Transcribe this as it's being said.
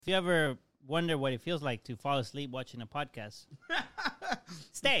If you ever wonder what it feels like to fall asleep watching a podcast,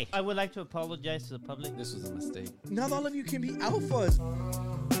 stay. I would like to apologize to the public. This was a mistake. Not all of you can be alphas.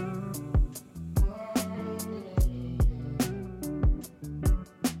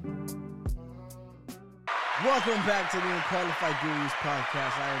 Welcome back to the Unqualified Gurus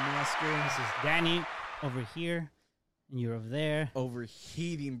podcast. I am Oscar. This is Danny over here, and you're over there.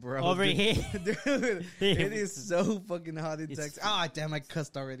 Overheating, bro. Overheating. Dude, it is so fucking hot in Texas. Ah, damn, I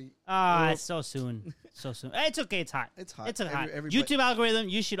cussed already. Ah, it's so soon. So soon. It's okay. It's hot. It's hot. It's hot. Everybody- YouTube algorithm,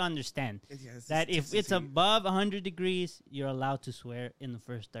 you should understand Yes, that if it's heat. above 100 degrees, you're allowed to swear in the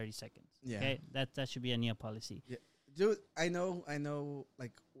first 30 seconds. Yeah. Okay? That should be a new policy. Yeah. Dude, I know,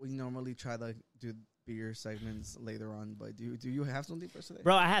 like, we normally try to do beer segments later on, but do you have something for us today?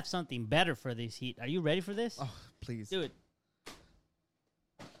 Bro, I have something better for this heat. Are you ready for this? Oh, please. Dude.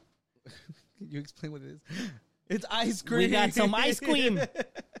 Can you explain what it is? It's ice cream. We got some ice cream.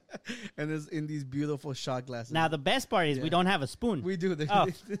 And it's in these beautiful shot glasses. Now, the best part is we don't have a spoon. We do. Oh.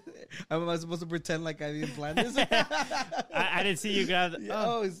 Am I supposed to pretend like I didn't plan this? I didn't see you grab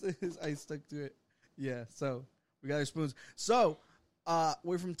Yeah, I stuck to it. Yeah, so we got our spoons. So,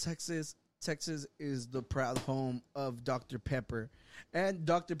 we're from Texas. Texas is the proud home of Dr. Pepper. And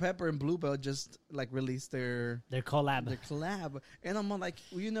Dr. Pepper and Bluebell just, like, released their collab. collab. And I'm like,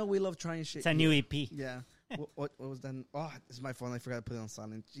 well, you know, we love trying shit. It's a new EP. Yeah. what was that? Oh, it's my phone. I forgot to put it on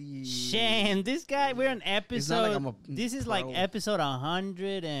silent. Jeez. Shame. This guy, we're on episode. like I'm a this is pro. like episode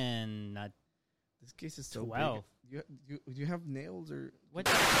 100 and This case is so 12. big. Do you have nails or what?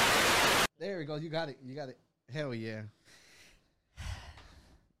 There we go. You got it. Hell yeah.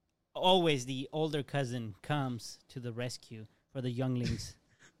 Always the older cousin comes to the rescue for the younglings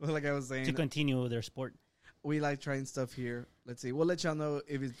Well, like I was saying, to continue their sport. we like trying stuff here. Let's see. We'll let y'all know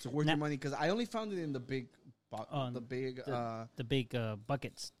if it's worth your money because I only found it in the big, the big,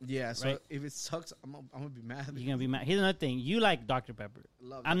 Buckets. yeah. So right. if it sucks, I'm gonna be mad. You're gonna be mad. Here's another thing. You like Dr. Pepper.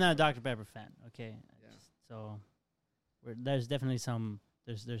 Love I'm it. not a Dr. Pepper fan. Okay. Yeah. So there's definitely some.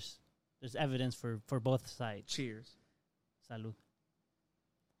 There's evidence for both sides. Cheers. Salud.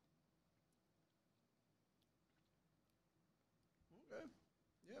 Okay.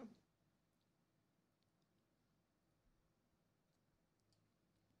 Yeah.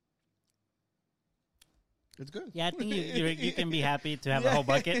 It's good. Yeah, I think you can be happy to have a whole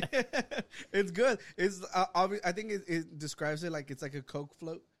bucket. It's good. It's I think it describes it like it's like a Coke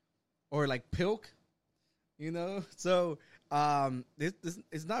float or like Pilk, you know. So this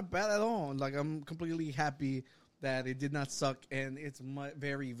it's not bad at all. Like I'm completely happy that it did not suck and it's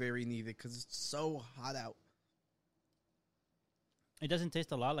very very needed because it's so hot out. It doesn't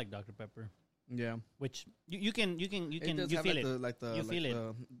taste a lot like Dr. Pepper, Yeah, which you can it does you have feel like it. You feel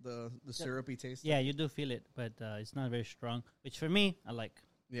it. The syrupy taste. Yeah, you do feel it, but it's not very strong. Which for me, I like.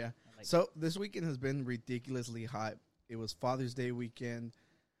 Yeah. I like So this weekend has been ridiculously hot. It was Father's Day weekend,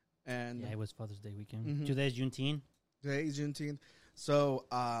 and Yeah, it was Father's Day weekend. Mhm. Today's Juneteenth. today is Juneteenth. So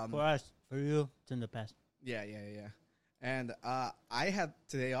For us, for you, it's in the past. yeah. And I had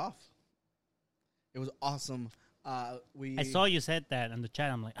today off. It was awesome. I saw you said that in the chat.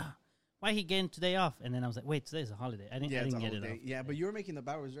 I'm like, why he getting today off? And then I was like, wait, today's a holiday. I didn't it's a get it holiday. off. Yeah, but you were making the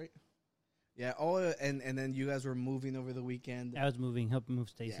Bowers, right? Yeah. Oh, and then you guys were moving over the weekend. I was helping move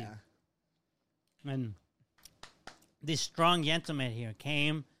Stacy. Yeah. And this strong gentleman here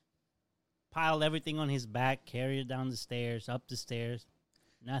came, piled everything on his back, carried it down the stairs, up the stairs.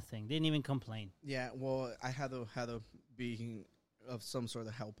 Nothing. Didn't even complain. Yeah. Well, I had to be of some sort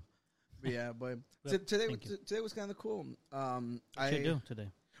of help. But yeah, but today was kind of cool. What you do today?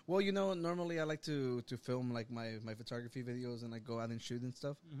 Well, you know, normally I like to film like my photography videos and like go out and shoot and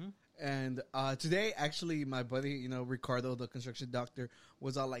stuff. Mm-hmm. And today, actually, my buddy, you know, Ricardo, the construction doctor,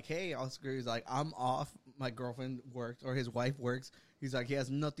 was all like, "Hey, Oscar," he's like, "I'm off. My girlfriend works or his wife works." He's like, he has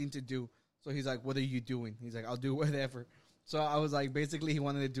nothing to do. So he's like, "What are you doing?" He's like, "I'll do whatever." So I was like, basically, he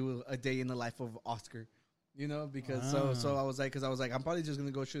wanted to do a day in the life of Oscar, you know, because so I was like, I'm probably just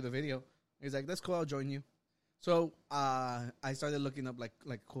gonna go shoot a video. He's like, "That's cool. I'll join you." So I started looking up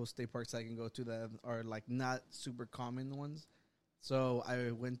like cool state parks I can go to that are like not super common ones. So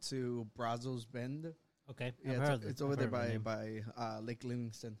I went to Brazos Bend. Okay. Yeah, it's over there by Lake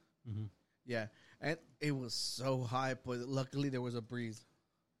Livingston. Mm-hmm. Yeah, and it was so hot, but luckily there was a breeze.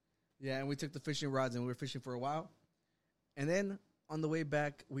 Yeah, and we took the fishing rods and we were fishing for a while. And then on the way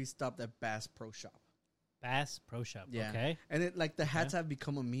back, we stopped at Bass Pro Shop. Bass Pro Shop. Yeah. Okay. And it like the hats have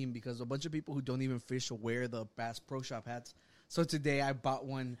become a meme because a bunch of people who don't even fish wear the Bass Pro Shop hats. So today I bought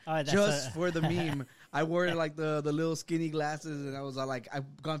one just for the meme. I wore like the little skinny glasses and I was like,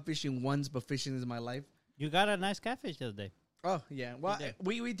 I've gone fishing once, but fishing is my life. You got a nice catfish the other day. Oh yeah, well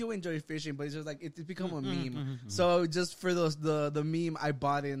You we do enjoy fishing, but it's just like it's become a meme. mm. So just for the meme, I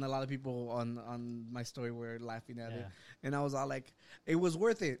bought it, and a lot of people on my story were laughing at it, and I was all like, it was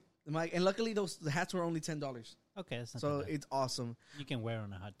worth it. And luckily the hats were only $10. Okay, that's not So too bad. it's awesome. You can wear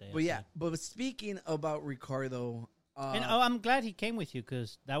on a hot day. But yeah, but speaking about Ricardo, and I'm glad he came with you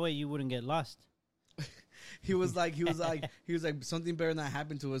because that way you wouldn't get lost. he was like something better not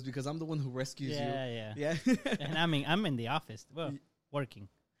happen to us because I'm the one who rescues you. Yeah. And I'm in the office, working.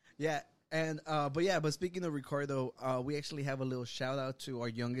 Yeah, and but speaking of Ricardo, we actually have a little shout out to our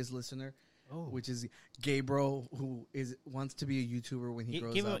youngest listener, which is Gabriel, who wants to be a YouTuber when he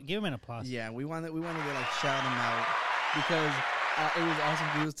grows up. Give him an applause. Yeah, we want to like shout him out because it was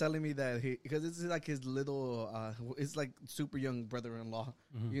awesome. He was telling me that because this is like his little, it's like super young brother-in-law.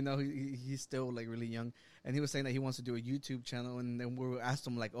 Mm-hmm. You know, he's still like really young, and he was saying that he wants to do a YouTube channel, and then we asked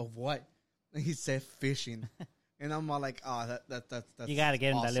him like, of what? And he said fishing. And I'm all like, that's you gotta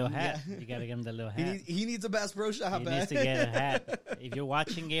get him awesome. that little hat. Yeah. You gotta get him the little hat. He needs a Bass Pro Shop. He needs to get a hat. If you're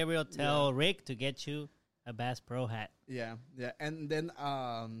watching, Gabriel, tell Rick to get you a Bass Pro hat. Yeah, and then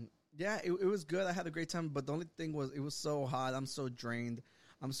it was good. I had a great time, but the only thing was it was so hot. I'm so drained.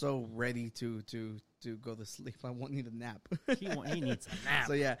 I'm so ready to go to sleep. I won't need a nap. He needs a nap.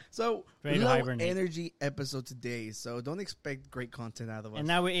 So yeah, low energy episode today. So don't expect great content out of us. And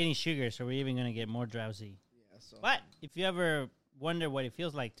now we're eating sugar, so we're even gonna get more drowsy. Yeah. So. But if you ever wonder what it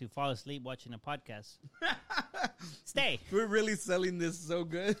feels like to fall asleep watching a podcast, stay. We're really selling this so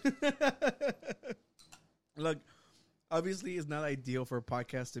good. Look, obviously, it's not ideal for a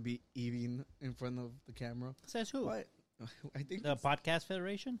podcast to be eating in front of the camera. Says who? But I think the Podcast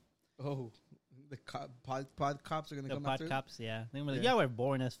Federation. Oh, the pod cops are gonna come after. The pod cops, yeah. They're like, yeah, we're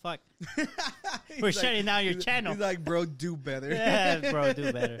boring as fuck. We're like, shutting down your channel. He's like, bro, do better. Yeah, bro,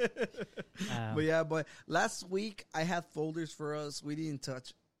 do better. But last week I had folders for us. We didn't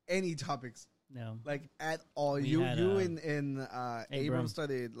touch any topics. No, like at all. You and Abram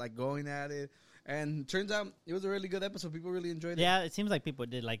started like going at it. And turns out it was a really good episode. People really enjoyed it. Yeah, it seems like people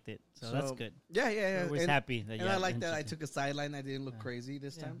liked it. So that's good. Yeah. We're happy. That and I like that I took a sideline. I didn't look crazy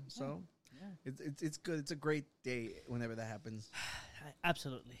this time. So it's good. It's a great day whenever that happens.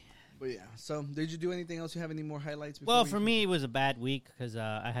 Absolutely. But yeah. So did you do anything else? You have any more highlights? Well, for me, it was a bad week because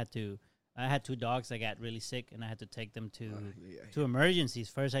I had 2 dogs that got really sick, and I had to take them to emergencies.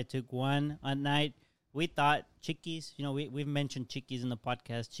 First, I took one at night. We thought Chickies, we've mentioned Chickies in the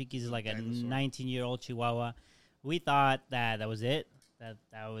podcast. Chickies is like a 19-year-old Chihuahua. We thought that was it.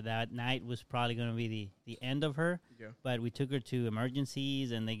 That night was probably going to be the end of her. Yeah. But we took her to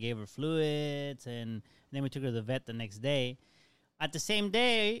emergencies, and they gave her fluids, and then we took her to the vet the next day. At the same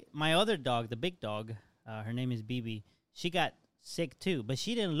day, my other dog, the big dog, her name is BB, she got sick too, but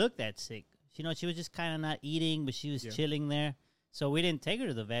she didn't look that sick. She was just kind of not eating, but she was chilling there. So we didn't take her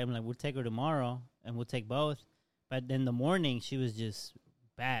to the vet. I'm like, we'll take her tomorrow, and we'll take both. But then the morning, she was just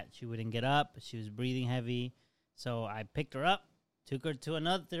bad. She wouldn't get up. She was breathing heavy. So I picked her up, took her to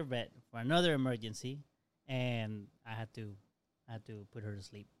another vet for another emergency, and I had to put her to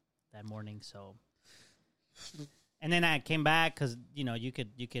sleep that morning. So, and then I came back because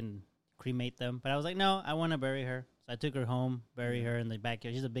you can cremate them, but I was like, no, I want to bury her. So I took her home, bury her in the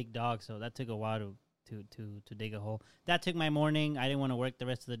backyard. She's a big dog, so that took a while to dig a hole. That took my morning. I didn't want to work the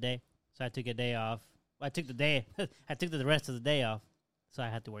rest of the day, so I took a day off. Well, I took the rest of the day off, so I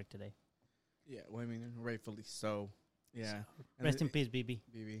had to work today. Yeah, well, I mean, rightfully so. Yeah. So, rest in peace, BB.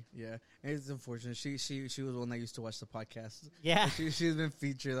 BB, yeah. And it's unfortunate. She was the one that used to watch the podcast. Yeah. She's been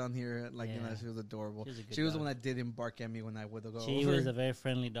featured on here. She was adorable. She was the one that didn't bark at me when I would go over. She was a very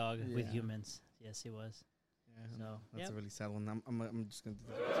friendly dog with humans. Yes, she was. Yeah, so that's a really sad one. I'm just gonna do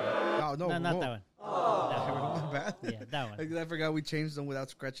that. No, not that one. Oh, my bad. Yeah, that one. I forgot we changed them without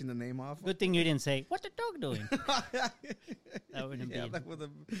scratching the name off. Good thing you didn't say what the dog doing. That wouldn't be. That would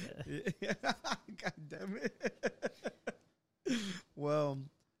have. God damn it. Well,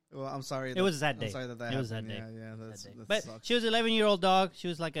 I'm sorry. It was a sad day. I'm sorry that happened. Was a sad day. Yeah, that but sucks. she was an 11-year-old dog. She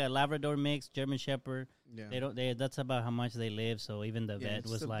was like a Labrador mix, German Shepherd. Yeah. That's about how much they live. So even the vet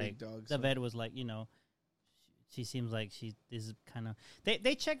was like, vet was like, she seems like she is kind of.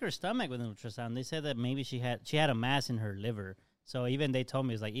 They check her stomach with an ultrasound. They said that maybe she had a mass in her liver. So even they told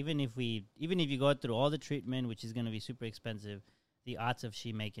me it's like even if you go through all the treatment, which is going to be super expensive, the odds of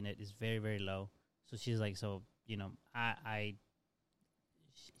she making it is very, very low. So she's like,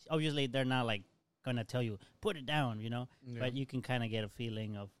 obviously they're not like gonna tell you put it down, but you can kind of get a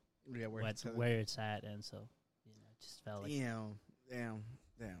feeling of where it's at, and so it just felt like damn.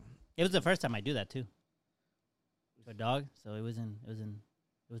 It was the first time I do that too. To a dog, so it was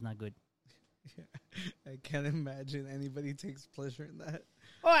not good. I can't imagine anybody takes pleasure in that.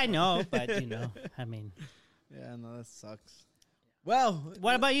 Oh, I know, but I mean, yeah, no, that sucks. Well,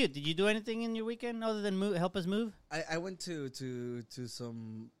 what about you? Did you do anything in your weekend other than help us move? I went to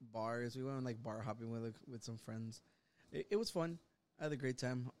some bars. We went on like bar hopping with some friends. It was fun. I had a great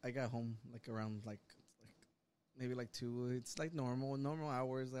time. I got home like around like maybe like 2. It's like normal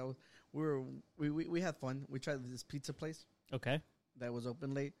hours. We had fun. We tried this pizza place. Okay. That was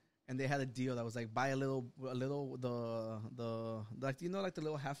open late, and they had a deal that was like buy a little the like like the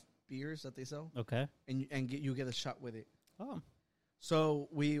little half beers that they sell. Okay. And you get a shot with it. Oh. So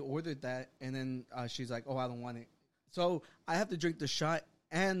we ordered that, and then she's like, "Oh, I don't want it." So I have to drink the shot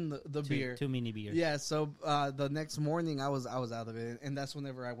and the beer. 2 mini beers. Yeah. So the next morning, I was out of it, and that's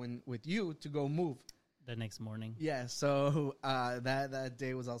whenever I went with you to go move. The next morning. Yeah. So that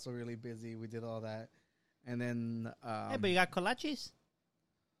day was also really busy. We did all that, and then hey, but you got kolaches.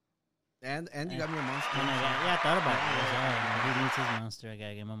 And you got me a monster. I thought about it. He needs his monster. I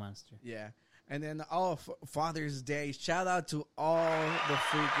gotta give him a monster. Yeah. And then Father's Day. Shout out to all the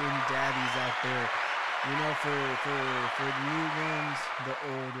freaking daddies out there. For the new ones, the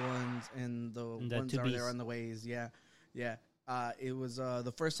old ones, and the ones that are there on the ways. Yeah. It was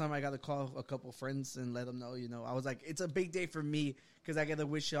the first time I got to call a couple friends and let them know. I was like, it's a big day for me because I got to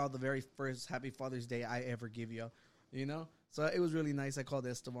wish y'all the very first Happy Father's Day I ever give you. So it was really nice. I called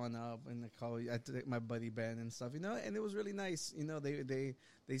Esteban up and I took my buddy Ben and stuff, and it was really nice.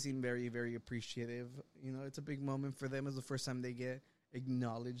 They seem very, very appreciative. It's a big moment for them. It's the first time they get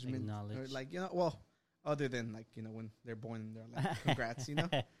acknowledgement. Or other than when they're born and they're like, congrats,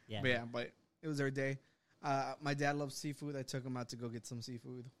 Yeah. But it was their day. My dad loves seafood. I took him out to go get some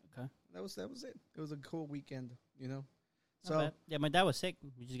seafood. Okay. That was it. It was a cool weekend, So yeah, my dad was sick.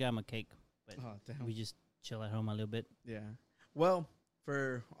 We just got him a cake. But damn. we just chill at home a little bit. Yeah. Well,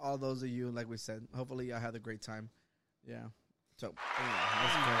 for all those of you, like we said, hopefully y'all had a great time. Yeah. So,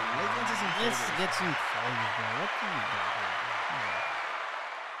 let's get some folders, bro. What can you do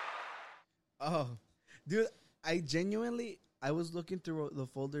here? Oh, dude, I was looking through the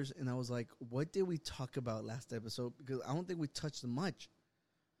folders and I was like, what did we talk about last episode? Because I don't think we touched much.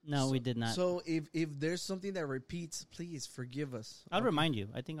 No, we did not. So if there's something that repeats, please forgive us. I'll remind you.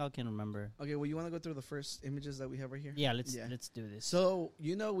 I think I can remember. Okay, well, you want to go through the first images that we have right here? Yeah, let's do this. So,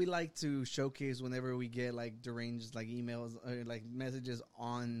 we like to showcase whenever we get like deranged like emails or like messages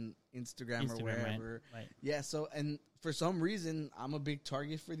on Instagram or wherever. Right. Yeah, so and for some reason, I'm a big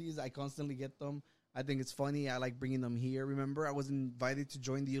target for these. I constantly get them. I think it's funny. I like bringing them here. Remember, I was invited to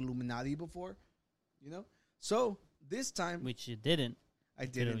join the Illuminati before, So this time, which you didn't. I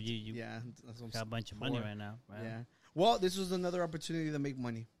didn't. You got a bunch of money right now. Wow. Yeah. Well, this was another opportunity to make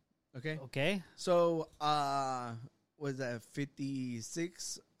money. Okay. Okay. So, was that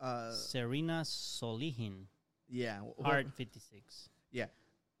 56? Serena Solihin. Yeah. Heart 56. Yeah.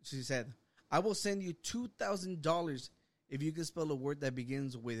 She said, "I will send you $2,000 if you can spell a word that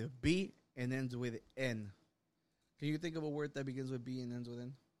begins with a B and ends with N." Can you think of a word that begins with B and ends with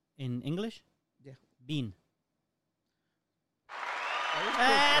N? In English? Yeah. Bean.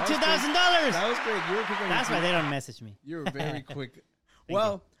 $2,000. That was great. You were quick. That's why they don't message me. You were very quick.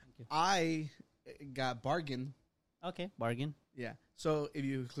 Well, I got bargain. Okay, bargain. Yeah. So if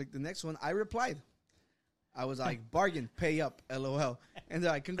you click the next one, I replied. I was like, bargain, pay up, LOL. And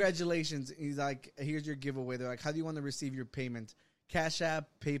they're like, congratulations. He's like, here's your giveaway. They're like, how do you want to receive your payment? Cash App,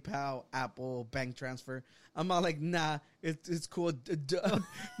 PayPal, Apple, bank transfer. I'm all like, nah, it's cool.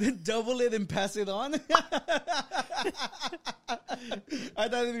 Double it and pass it on. I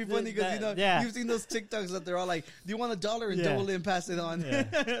thought it'd be funny because, you've seen those TikToks that they're all like, do you want $1 and double it and pass it on?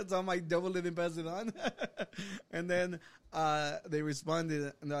 Yeah. So I'm like, double it and pass it on. And then they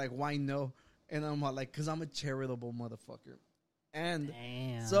responded and they're like, why no? And I'm all like, because I'm a charitable motherfucker. And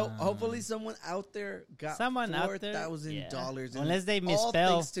damn. So hopefully someone out there got $4,000. Unless they misspell. All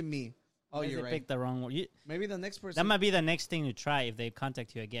thanks to me. Oh, you're right. Picked the wrong word. Maybe the next person. That might be the next thing to try if they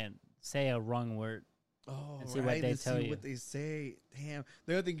contact you again. Say a wrong word. Oh, and see what they tell you. What they say. Damn,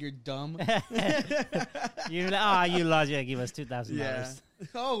 they'll think you're dumb. You're like, you lost. You give us $2,000. Yeah.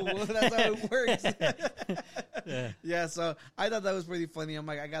 Oh, well, that's how it works. Yeah. So I thought that was pretty funny. I'm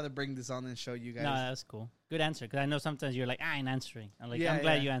like, I got to bring this on and show you guys. No, that's cool. Good answer. Because I know sometimes you're like, I ain't answering. I'm like, I'm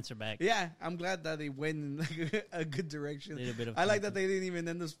glad you answer back. Yeah, I'm glad that they went in like a good direction. I like that they didn't even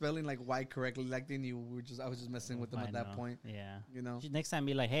end up spelling like Y correctly. Like they knew I was just messing with them at that point. Yeah. Next time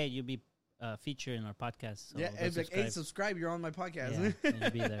be like, hey, you'll be featured in our podcast. So it's like, hey, subscribe. You're on my podcast. Yeah,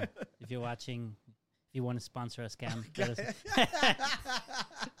 you'll be there. If you're watching, if you want to sponsor a scam.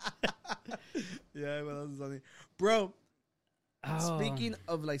 Yeah, well, that's funny. Bro, Speaking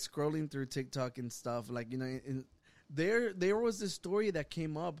of like scrolling through TikTok and stuff, like, you know, there was this story that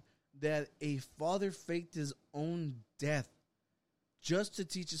came up that a father faked his own death just to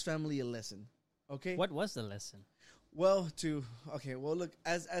teach his family a lesson. Okay, what was the lesson? Well, look,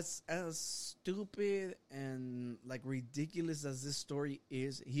 as stupid and like ridiculous as this story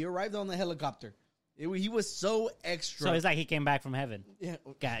is, he arrived on the helicopter. He was so extra. So it's like he came back from heaven. Yeah,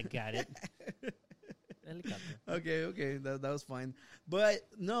 got it. Helicopter. Okay, that was fine. But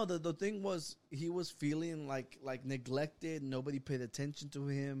no, the thing was he was feeling like neglected. Nobody paid attention to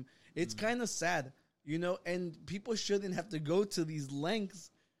him. It's kind of sad, you know. And people shouldn't have to go to these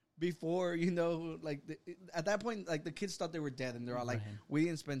lengths before, you know, like at that point, like the kids thought they were dead, and they're all like, "We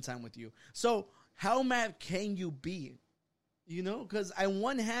didn't spend time with you." So how mad can you be? You know, because on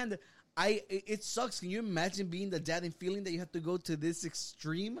one hand, it sucks. Can you imagine being the dad and feeling that you have to go to this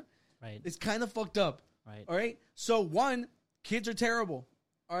extreme? Right. It's kind of fucked up. Right. All right. So one, kids are terrible.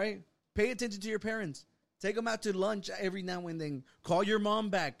 All right. Pay attention to your parents. Take them out to lunch every now and then. Call your mom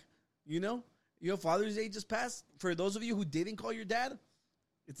back. You know, Father's Day just passed. For those of you who didn't call your dad,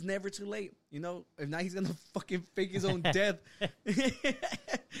 it's never too late. You know, if not, he's gonna fucking fake his own death.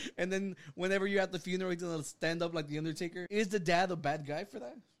 And then whenever you're at the funeral, he's gonna stand up like the Undertaker. Is the dad a bad guy for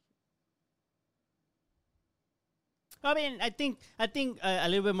that? I mean, I think a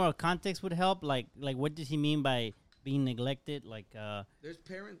little bit more context would help. Like what does he mean by being neglected? Like, there's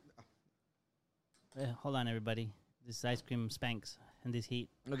parents. Hold on, everybody. This ice cream spanks in this heat.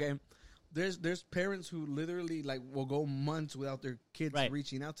 Okay, there's parents who literally like will go months without their kids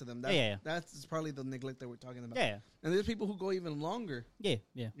reaching out to them. That's probably the neglect that we're talking about. Yeah. And there's people who go even longer. Yeah.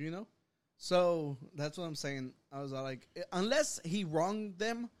 You know, so that's what I'm saying. I was like, unless he wronged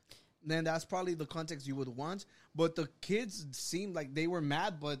them, then that's probably the context you would want. But the kids seemed like they were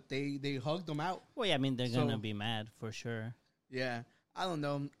mad, but they hugged them out. Well, yeah, I mean, they're gonna be mad for sure. Yeah, I don't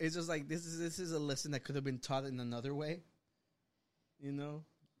know. It's just like this is a lesson that could have been taught in another way. You know,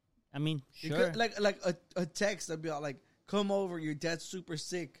 I mean, sure. Could, like a text that'd be like, "Come over, your dad's super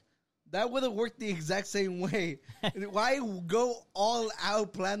sick." That would have worked the exact same way. Why go all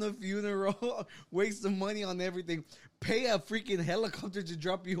out, plan a funeral, waste the money on everything, pay a freaking helicopter to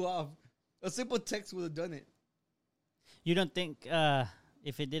drop you off? A simple text would have done it. You don't think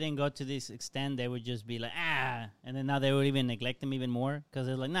if it didn't go to this extent, they would just be like, and then now they would even neglect him even more? Because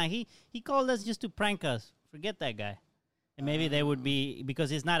they're like, nah, he called us just to prank us. Forget that guy. And maybe they would be,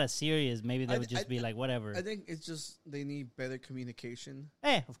 because it's not as serious, maybe they would just be like, whatever. I think it's just they need better communication.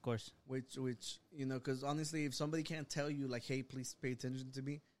 Of course. Which you know, because honestly, if somebody can't tell you, like, hey, please pay attention to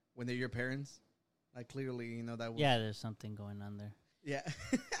me when they're your parents, like, clearly, you know, that would... Yeah, there's something going on there. Yeah.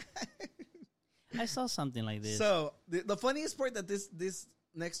 I saw something like this. So, the funniest part that this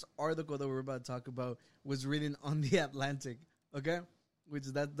next article that we're about to talk about was written on The Atlantic, okay? Which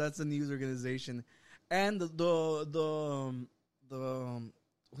that's a news organization. And the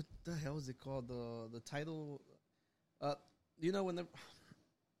what the hell is it called? The title, you know, when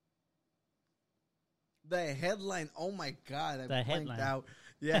the headline. Oh my God, I blanked out.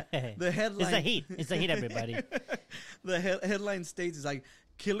 Yeah, the headline. It's the heat, everybody. The headline states is like,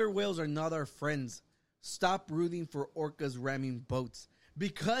 killer whales are not our friends. Stop rooting for orcas ramming boats.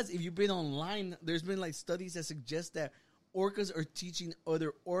 Because if you've been online, there's been like studies that suggest that orcas are teaching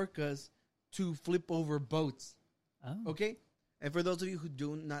other orcas to flip over boats. Oh. Okay? And for those of you who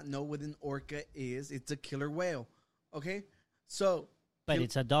do not know what an orca is, it's a killer whale. Okay? So... But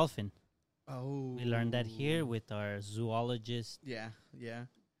it's a dolphin. Oh. We learned that here with our zoologist. Yeah.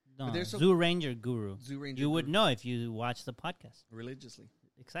 No, Zoo Ranger Guru. You would know if you watch the podcast. Religiously.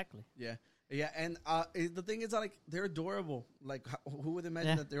 Exactly. Yeah. And the thing is, like, they're adorable. Like, who would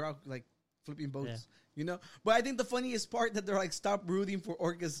imagine that they're out, like, flipping boats, you know? But I think the funniest part that they're like, stop rooting for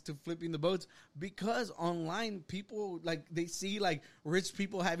orcas to flipping the boats, because online people, like, they see like rich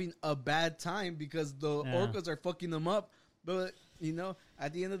people having a bad time because the orcas are fucking them up. But, you know,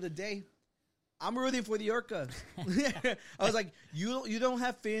 at the end of the day, I'm rooting for the orca. I was like, you don't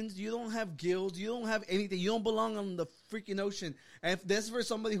have fins, you don't have gills, you don't have anything, you don't belong on the freaking ocean. And if that's for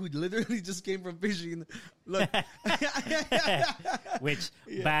somebody who literally just came from fishing, look. Which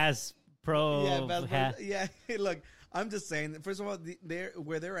Bass Pro. Yeah, look, I'm just saying. First of all,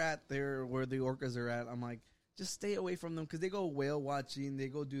 where they're at, where the orcas are at. I'm like, just stay away from them, because they go whale watching, they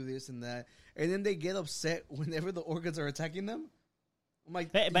go do this and that, and then they get upset whenever the orcas are attacking them. I'm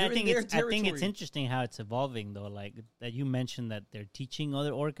like, but I think it's interesting how it's evolving, though. Like that you mentioned that they're teaching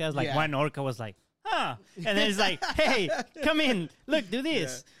other orcas. Like one orca was like, and then it's like, hey, come in, look, do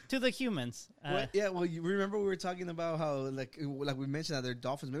this to the humans. Well, you remember we were talking about how like we mentioned that they're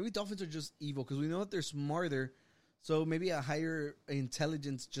dolphins. Maybe dolphins are just evil, because we know that they're smarter. So maybe a higher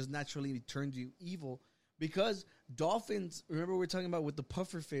intelligence just naturally turns you evil. Because dolphins, remember we were talking about with the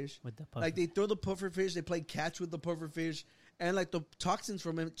pufferfish. Like they throw the pufferfish, they play catch with the pufferfish, and like the toxins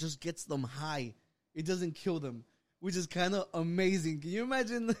from it just gets them high. It doesn't kill them, which is kind of amazing. Can you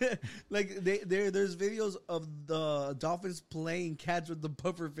imagine? Like there's videos of the dolphins playing catch with the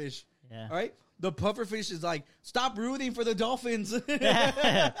pufferfish. Yeah. All right. The pufferfish is like, stop rooting for the dolphins.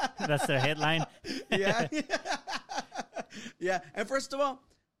 That's their headline. Yeah. Yeah. And first of all,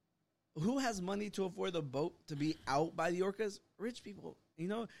 who has money to afford a boat to be out by the orcas? Rich people, you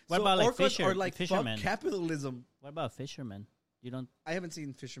know. What about like orcas are like fishermen? Fuck capitalism. What about fishermen? You don't. I haven't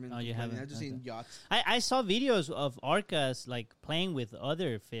seen fishermen. Oh, you haven't. I've just seen yachts. I saw videos of orcas like playing with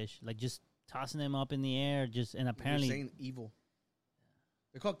other fish, like just tossing them up in the air, and apparently You're saying evil.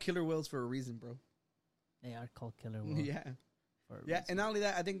 They're called killer whales for a reason, bro. They are called killer whales. Yeah. Yeah, and not only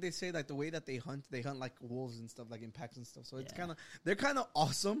that, I think they say like the way that they hunt like wolves and stuff, like in packs and stuff. So it's they're kind of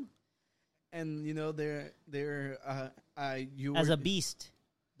awesome. And you know they're as a beast,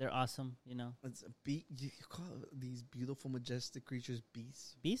 they're awesome. You know, it's you call these beautiful, majestic creatures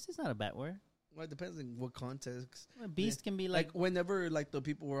beasts. Beast is not a bad word. Well, it depends on what context. Well, beast can be like whenever like the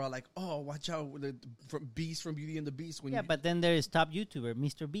people were all like, "Oh, watch out, from Beast from Beauty and the Beast." But then there is top YouTuber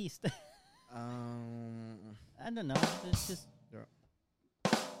Mr. Beast. I don't know. It's just.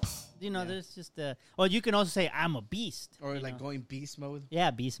 You know, there's just you can also say I'm a beast, or like going beast mode.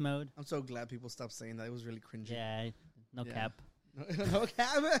 Yeah, beast mode. I'm so glad people stopped saying that. It was really cringy. Yeah, no cap. No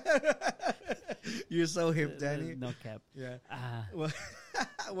cap. You're so hip, Danny. No cap. Yeah.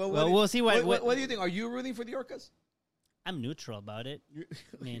 Well, we'll see what do you think? Are you rooting for the orcas? I'm neutral about it.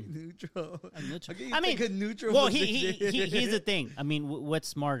 I mean, neutral. I'm neutral. Okay, I mean, neutral. Well, here's the thing. I mean, what's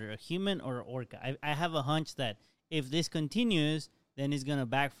smarter, a human or an orca? I have a hunch that if this continues, then it's gonna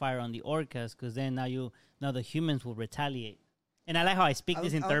backfire on the orcas because then now the humans will retaliate. And I like how I speak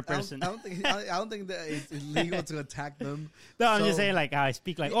this in third person. I don't think that it's legal to attack them. No, I'm just saying like how I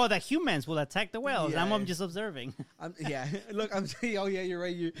speak like, the humans will attack the whales. Yeah. I'm just observing. Look, I'm saying, you're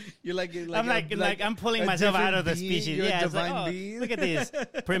right. You're like I'm pulling myself out of the being. species. You're Yeah, a it's divine like, being. Look at these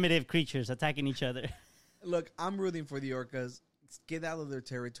primitive creatures attacking each other. Look, I'm rooting for the orcas. Get out of their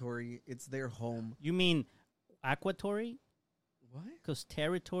territory. It's their home. You mean aquatory? What? Because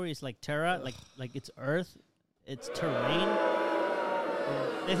territory is like terra, like it's earth, it's terrain.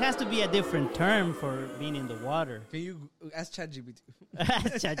 It has to be a different term for being in the water. Can you ask ChatGPT?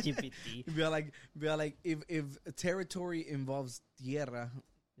 ChatGPT. Be like, if territory involves tierra,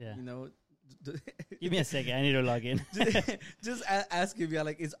 you know. Give me a second. I need to log in. just ask him. Be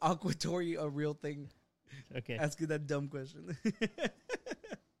like, is aquatory a real thing? Okay. Ask you that dumb question.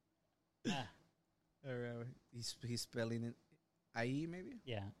 All right. He's spelling it. IE maybe?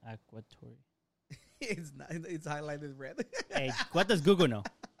 Yeah, aquatory. It's not. It's highlighted red. Hey, what does Google know?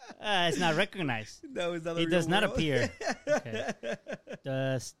 It's not recognized. No, it's not. It does not appear. Okay.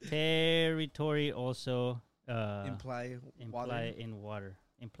 Does territory also imply water? In water?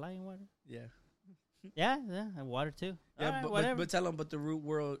 Imply in water? Yeah. Yeah, and water too. Yeah, right, but tell them. But the root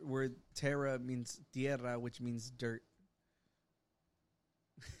word terra means tierra, which means dirt.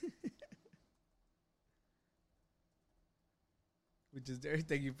 Which is there.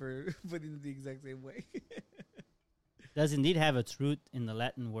 Thank you for putting it the exact same way. Does indeed have its root in the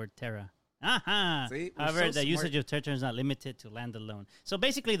Latin word terra. Aha! See, however, the usage of territory is not limited to land alone. So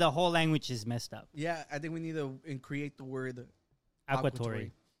basically, the whole language is messed up. Yeah, I think we need to create the word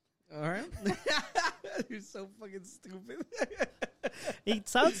aquatory. All right. You're so fucking stupid. It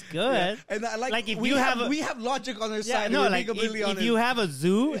sounds good. Yeah. And like if we have logic on our side. No, like if you have a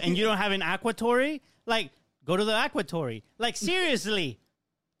zoo and you don't have an aquatory, like go to the aquatory. Like seriously,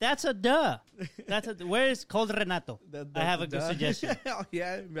 that's a duh. Where is called Renato? I have a good suggestion. Oh,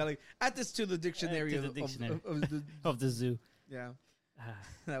 yeah, like add this to the dictionary, of the zoo. Yeah.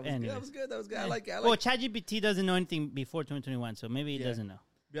 That was good. Yeah. I like it. Well, ChatGPT doesn't know anything before 2021, so maybe it doesn't know.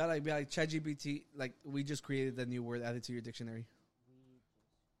 Be like ChatGPT. Like we just created that new word. Add it to your dictionary.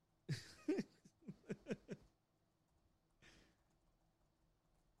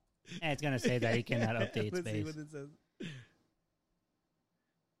 And it's gonna say that it cannot update Let's space. see what it says.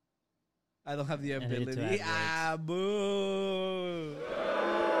 I don't have the ability. Boo!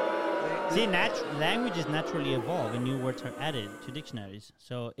 See, languages naturally evolve and new words are added to dictionaries.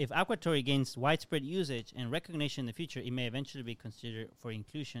 So if aquatory gains widespread usage and recognition in the future, it may eventually be considered for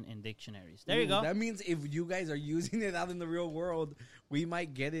inclusion in dictionaries. There you go. That means if you guys are using it out in the real world, we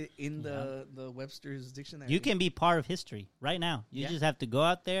might get it in the Webster's dictionary. You can be part of history right now. You just have to go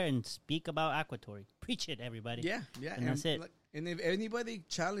out there and speak about aquatory. Preach it, everybody. Yeah. And that's it. And if anybody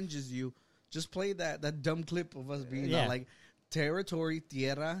challenges you just play that dumb clip of us being like territory,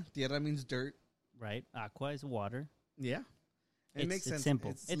 tierra. Tierra means dirt. Right. Aqua is water. Yeah. It makes sense. It's simple.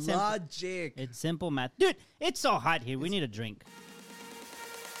 It's logic. It's simple math. Dude, it's so hot here. We need a drink.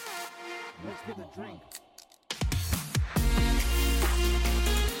 Let's get a drink.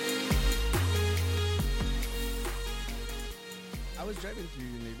 I was driving through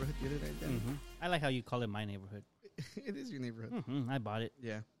your neighborhood the other day. Mm-hmm. I like how you call it my neighborhood. It is your neighborhood. Mm-hmm. I bought it.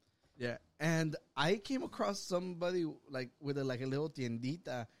 Yeah. Yeah. And I came across somebody like with a little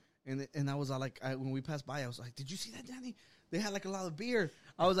tiendita. And I was like, when we passed by, I was like, did you see that, Danny? They had like a lot of beer.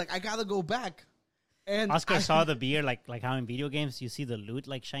 I was like, I gotta go back. And Oscar saw the beer, like how in video games you see the loot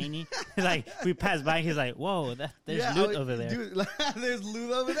like shiny. Like we passed by, he's like, "Whoa, there's loot over there." Dude, there's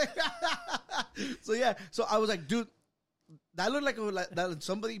loot over there. So I was like, dude, that looked like that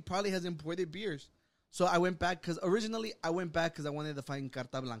somebody probably has imported beers. So I went back because originally I went back because I wanted to find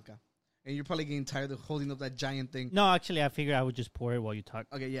Carta Blanca. And you're probably getting tired of holding up that giant thing. No, actually, I figured I would just pour it while you talk.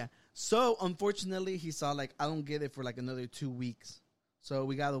 Okay, yeah. So, unfortunately, he saw, like, I don't get it for, like, another 2 weeks. So,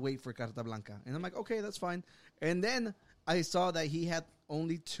 we got to wait for Carta Blanca. And I'm like, okay, that's fine. And then I saw that he had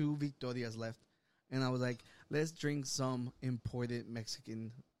only 2 Victorias left. And I was like, let's drink some imported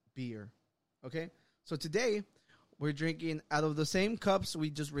Mexican beer. Okay? So, today, we're drinking out of the same cups. We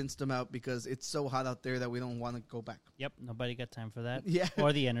just rinsed them out because it's so hot out there that we don't want to go back. Yep, nobody got time for that. Yeah.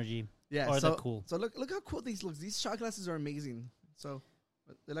 Or the energy. Yeah. Or the cool. So look how cool these look. These shot glasses are amazing. So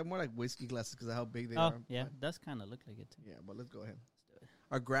they're like more like whiskey glasses because of how big they are. Oh, yeah. Does kind of look like it, too. Yeah, but let's go ahead. Let's do it.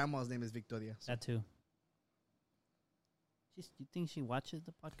 Our grandma's name is Victoria. So. That, too. You think she watches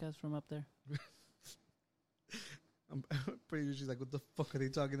the podcast from up there? I'm pretty sure she's like, what the fuck are they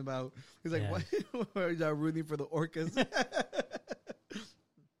talking about? He's like, Yeah. what? Are y'all rooting for the Orcas?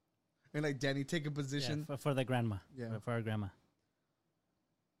 And like, Danny, take a position. Yeah, for the grandma. Yeah. For our grandma.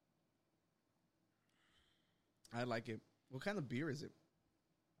 I like it. What kind of beer is it?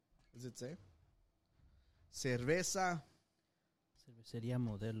 Does it say? Cerveza. Cervecería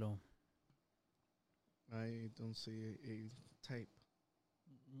Modelo. I don't see a type.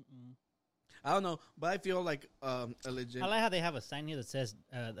 Mm-mm. I don't know, but I feel like a legit. I like how they have a sign here that says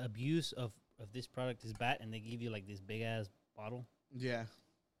abuse of this product is bad, and they give you like this big ass bottle. Yeah,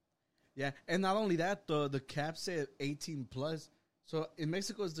 yeah, and not only that, the cap said 18 plus. So in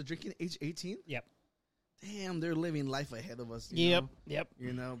Mexico, is the drinking age 18? Yep. Damn, they're living life ahead of us. Yep. Know? Yep.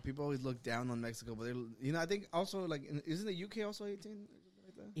 You know, people always look down on Mexico, but they're, I think also like, isn't the UK also 18?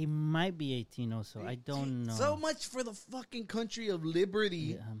 It might be 18 also. 18. I don't know. So much for the fucking country of liberty.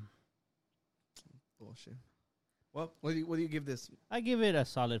 Yeah. Bullshit. Well, what do you give this? I give it a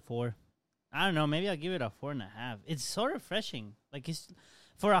solid 4. I don't know. Maybe I'll give it a 4.5. It's so refreshing. Like it's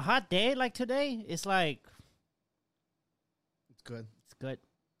for a hot day like today. It's like It's good. it's good.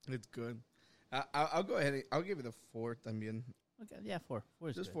 It's good. I'll go ahead. I'll give it a 4 también. Okay, yeah, 4. 4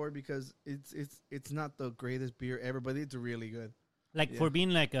 is Just good. 4 because it's not the greatest beer ever, but it's really good. Like for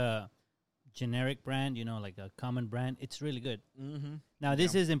being like a generic brand, you know, like a common brand, it's really good. Mm-hmm. Now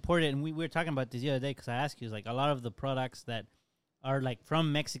this is important, and we were talking about this the other day because I asked you, like a lot of the products that are like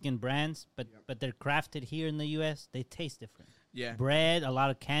from Mexican brands, but they're crafted here in the U.S., they taste different. Yeah. Bread, a lot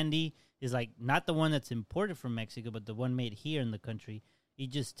of candy is like not the one that's imported from Mexico, but the one made here in the country. It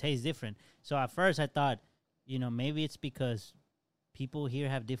just tastes different. So at first I thought, you know, maybe it's because people here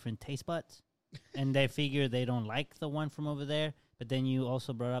have different taste buds, and they figure they don't like the one from over there. But then you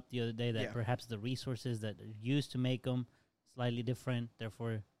also brought up the other day that perhaps the resources that are used to make them slightly different,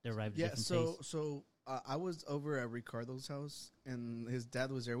 therefore they arrive at different tastes. So I was over at Ricardo's house, and his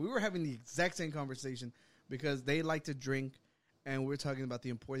dad was there. We were having the exact same conversation because they like to drink, and we were talking about the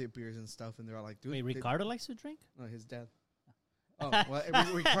imported beers and stuff, and they're all like, dude. Wait, Ricardo likes to drink? No, his dad. Oh,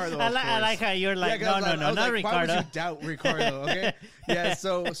 well, Ricardo. I like how you're like, no, not like, Ricardo. Why would you doubt Ricardo? Okay, yeah.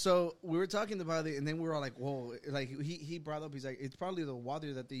 So we were talking about it, and then we were all like, "Whoa!" Like he brought up, he's like, "It's probably the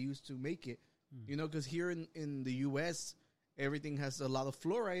water that they use to make it." You know, because here in the U.S., everything has a lot of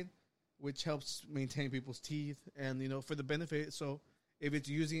fluoride, which helps maintain people's teeth, and you know, for the benefit. So if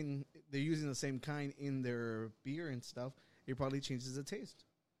they're using the same kind in their beer and stuff, it probably changes the taste.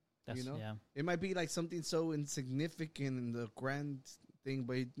 You know, it might be like something so insignificant in the grand thing,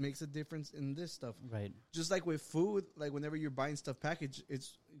 but it makes a difference in this stuff. Right. Just like with food, like whenever you're buying stuff packaged,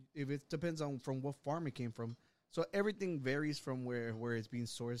 it depends on from what farm it came from. So everything varies from where it's being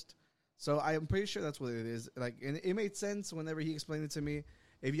sourced. So I am pretty sure that's what it is. Like, and it made sense whenever he explained it to me.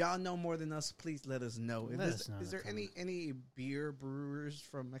 If y'all know more than us, please let us know. Is there any beer brewers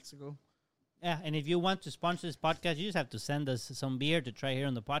from Mexico? Yeah, and if you want to sponsor this podcast, you just have to send us some beer to try here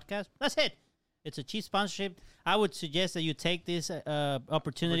on the podcast. That's it. It's a cheap sponsorship. I would suggest that you take this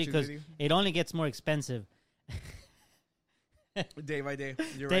opportunity because it only gets more expensive. Day by day.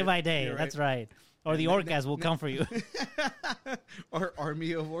 Day by day. That's right. Or the Orcas will come for you. Or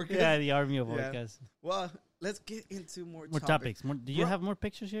army of Orcas. Yeah, the army of Orcas. Well, let's get into more topics. Do you have more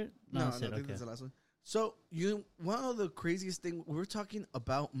pictures here? No, I think that's the last one. So, one of the craziest things, we were talking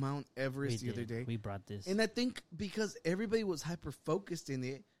about Mount Everest the other day. We brought this. And I think because everybody was hyper-focused in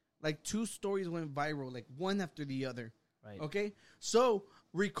it, like 2 stories went viral, like one after the other. Right. Okay? So,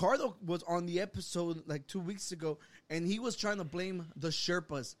 Ricardo was on the episode like 2 weeks ago, and he was trying to blame the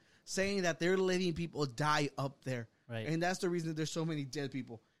Sherpas, saying that they're letting people die up there. Right. And that's the reason there's so many dead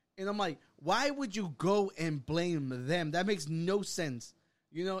people. And I'm like, why would you go and blame them? That makes no sense.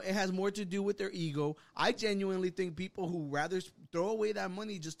 It has more to do with their ego. I genuinely think people who rather throw away that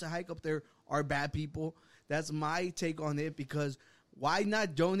money just to hike up there are bad people. That's my take on it, because why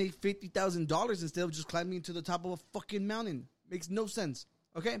not donate $50,000 instead of just climbing to the top of a fucking mountain? Makes no sense.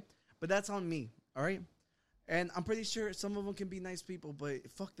 Okay? But that's on me. All right? And I'm pretty sure some of them can be nice people,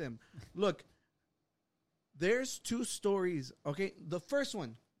 but fuck them. Look, there's 2 stories. Okay? The first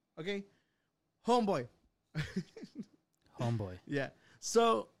one. Okay? Homeboy. Homeboy. Yeah.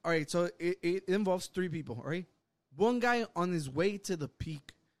 So, all right. So it involves 3 people. All right. One guy on his way to the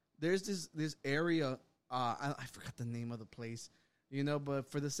peak. There's this area. I forgot the name of the place.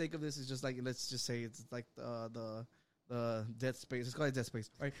 But for the sake of this, it's just like, let's just say it's like the dead space. It's called a dead space.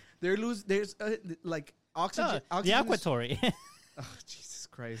 All right. There's like oxygen. The Aquatory. Oh, Jesus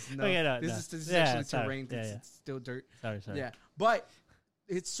Christ! No, okay, this is actually terrain. It's still dirt. Sorry. Yeah, but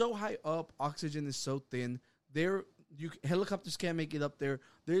it's so high up. Oxygen is so thin. Helicopters can't make it up there.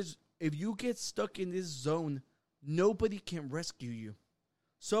 If you get stuck in this zone, nobody can rescue you.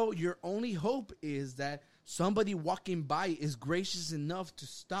 So your only hope is that somebody walking by is gracious enough to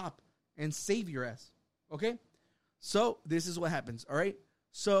stop and save your ass. Okay? So this is what happens. All right?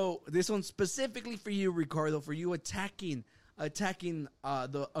 So this one's specifically for you, Ricardo, for you attacking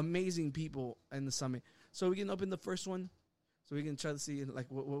the amazing people in the summit. So we can open the first one. So we can try to see, like,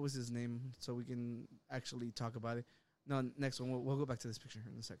 what was his name, so we can actually talk about it. No, next one. We'll go back to this picture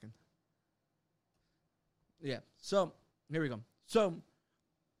in a second. Yeah. So here we go. So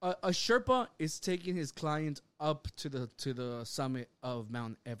a Sherpa is taking his client up to the summit of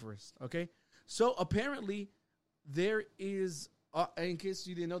Mount Everest. Okay. So apparently there is, in case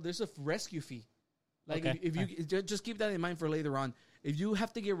you didn't know, there's a rescue fee. Like, okay. if you just keep that in mind for later on. If you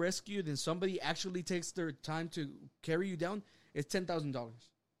have to get rescued and somebody actually takes their time to carry you down, it's $10,000.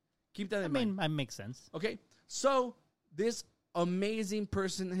 Keep that in mind. I mean, that makes sense. Okay. So this amazing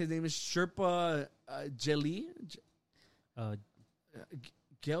person, his name is Sherpa Gelji.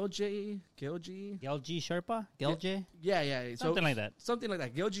 Gelji Sherpa? Gelji? Yeah. Something like that. Something like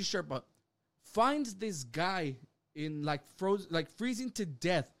that. Gelji Sherpa finds this guy in freezing to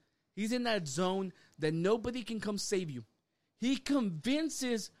death. He's in that zone that nobody can come save you. He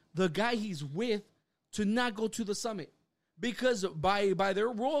convinces the guy he's with to not go to the summit, because by their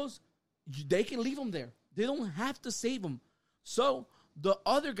rules, they can leave him there. They don't have to save him. So the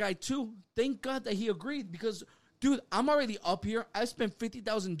other guy too, thank God that he agreed, because dude, I'm already up here. I spent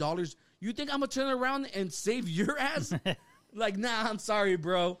 $50,000. You think I'm gonna turn around and save your ass? Like, nah, I'm sorry,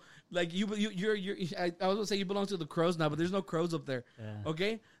 bro. Like you're I was gonna say you belong to the crows now, but there's no crows up there. Yeah.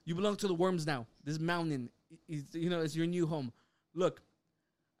 Okay, you belong to the worms now. This mountain, it's your new home. Look,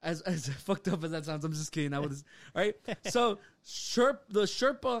 as fucked up as that sounds, I'm just kidding. All right. So the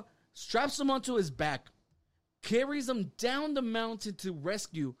Sherpa straps him onto his back, carries him down the mountain to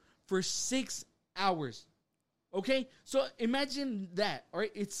rescue for 6 hours. Okay, so imagine that. All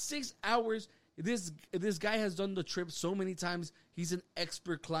right, it's 6 hours. This guy has done the trip so many times. He's an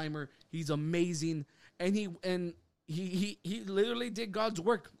expert climber. He's amazing, and he literally did God's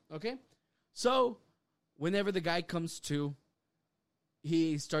work. Okay, so whenever the guy comes to,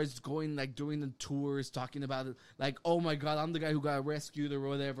 he starts going, like, doing the tours, talking about it, like, oh my God, I'm the guy who got rescued or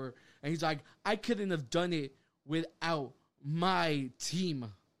whatever. And he's like, I couldn't have done it without my team,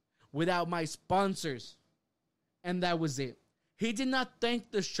 without my sponsors. And that was it. He did not thank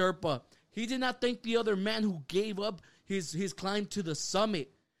the Sherpa. He did not thank the other man who gave up his climb to the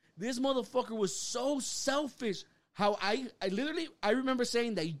summit. This motherfucker was so selfish. How I remember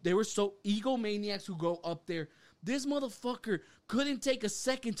saying that they were so egomaniacs who go up there. This motherfucker couldn't take a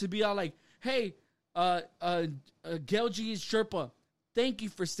second to be all like, hey, Gelji Sherpa, thank you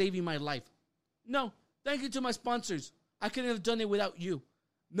for saving my life. No, thank you to my sponsors. I couldn't have done it without you.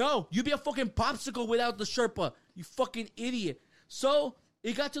 No, you'd be a fucking popsicle without the Sherpa, you fucking idiot. So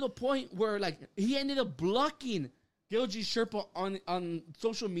it got to the point where, like, he ended up blocking Gelji Sherpa on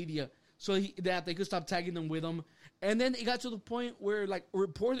social media so that they could stop tagging them with them. And then it got to the point where like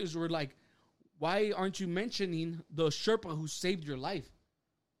reporters were like, "Why aren't you mentioning the Sherpa who saved your life?"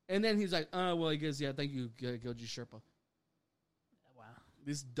 And then he's like, well, I guess, yeah, thank you, Gilji Sherpa." Wow.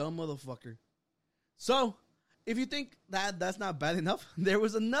 This dumb motherfucker. So, if you think that that's not bad enough, there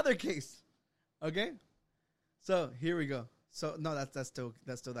was another case. Okay? So, here we go. So, no, that's still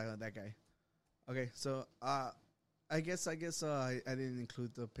that guy. Okay, so, I guess I didn't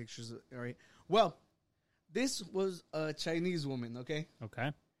include the pictures, all right? Well, this was a Chinese woman, okay?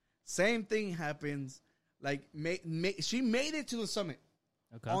 Okay. Same thing happens. Like, she made it to the summit.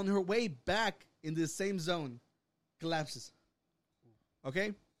 Okay. On her way back in the same zone, collapses.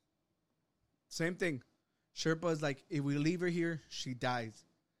 Okay? Same thing. Sherpa is like, if we leave her here, she dies.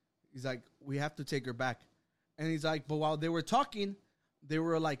 He's like, we have to take her back. And he's like, but while they were talking, they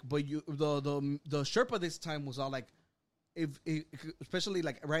were like, but you, the Sherpa this time was all like, especially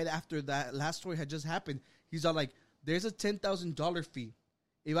like right after that last story had just happened, he's all like, there's a $10,000 fee.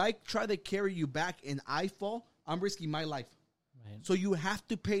 If I try to carry you back and I fall, I'm risking my life. Right. So you have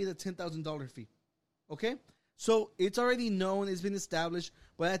to pay the $10,000 fee. Okay? So it's already known, it's been established,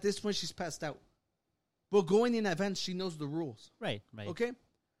 but at this point she's passed out. But going in advance, she knows the rules. Right. Okay?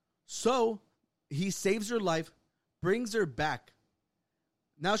 So he saves her life, brings her back.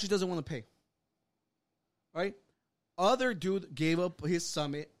 Now she doesn't want to pay. All right? Other dude gave up his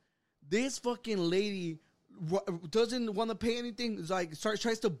summit. This fucking lady doesn't want to pay anything. It's like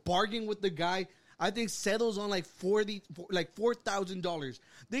tries to bargain with the guy. I think settles on like $4,000.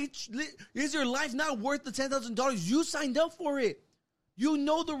 Is your life not worth the $10,000? You signed up for it. You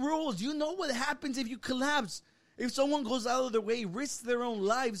know the rules. You know what happens if you collapse. If someone goes out of their way, risks their own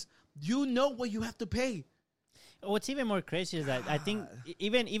lives, you know what you have to pay. What's even more crazy is that I think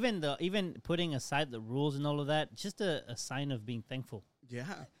even putting aside the rules and all of that, just a sign of being thankful. Yeah.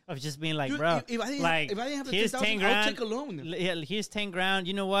 Of just being like, bro, if I didn't have the $10,000, I'll take a loan. Yeah, here's 10 grand.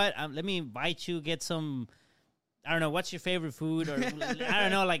 You know what? Let me invite you, get some, I don't know, what's your favorite food? Or I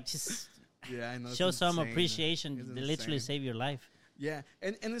don't know, like just I know, show some appreciation to literally save your life. Yeah,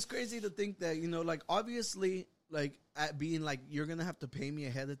 and it's crazy to think that, you know, like, obviously, like, at being like, you're going to have to pay me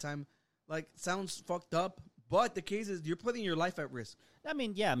ahead of time, like, sounds fucked up. But the case is, you're putting your life at risk. I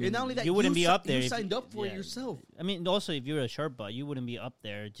mean, yeah. I mean, and not only that, you wouldn't be up there. You signed up for it yourself. I mean, also, if you're a Sherpa, you wouldn't be up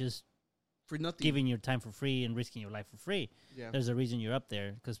there just for nothing, giving your time for free and risking your life for free. Yeah. There's a reason you're up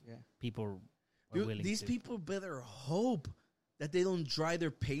there, because people are willing. These people better hope that they don't dry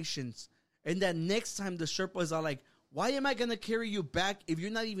their patience, and that next time the Sherpas are like, why am I going to carry you back if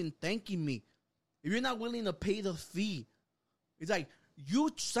you're not even thanking me? If you're not willing to pay the fee? It's like, you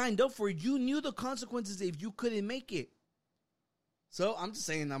signed up for it. You knew the consequences if you couldn't make it. So I'm just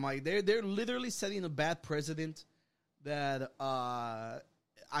saying, I'm like, they're literally setting a bad precedent that I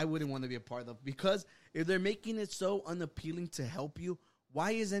wouldn't want to be a part of. Because if they're making it so unappealing to help you,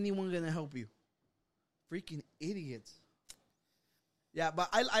 why is anyone going to help you? Freaking idiots. Yeah, but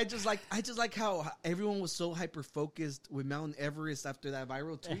I just like how everyone was so hyper focused with Mount Everest after that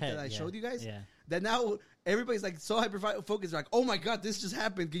viral tweet that I showed you guys. Yeah. That now everybody's like so hyper focused, like, oh my god, this just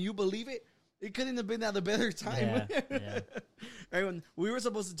happened. Can you believe it? It couldn't have been at a better time. Yeah. Everyone, we were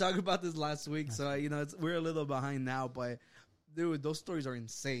supposed to talk about this last week, so you know we're a little behind now. But dude, those stories are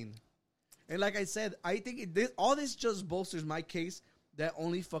insane. And like I said, I think all this just bolsters my case that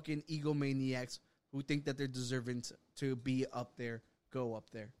only fucking egomaniacs who think that they're deserving to be up there go up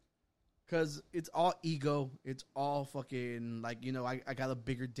there. Because it's all ego. It's all fucking, like, you know, I got a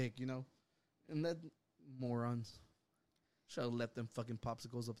bigger dick, you know? And that morons. Should have left them fucking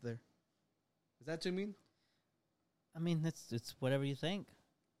popsicles up there. Is that too mean? I mean, it's whatever you think.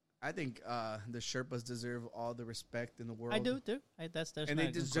 I think the Sherpas deserve all the respect in the world. I do, too. And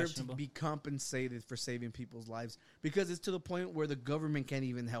they deserve to be compensated for saving people's lives. Because it's to the point where the government can't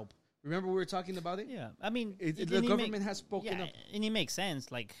even help. Remember we were talking about it? Yeah. I mean, the government has spoken up. And it makes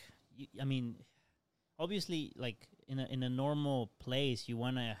sense. Like, I mean, obviously, like, in a normal place, you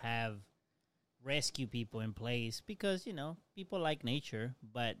want to have rescue people in place because, you know, people like nature.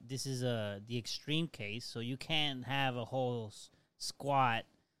 But this is the extreme case, so you can't have a whole squad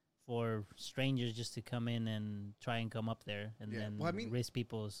for strangers just to come in and try and come up there and then risk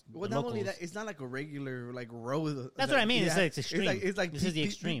people's. Well, not only that, it's not like a regular like road. That's what I mean. It's extreme. It's like this is the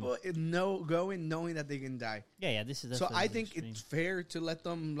extreme. People going knowing that they can die. Yeah. This is so. I think it's fair to let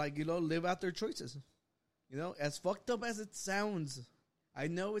them, like, you know, live out their choices. You know, as fucked up as it sounds, I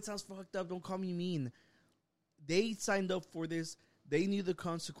know it sounds fucked up. Don't call me mean. They signed up for this. They knew the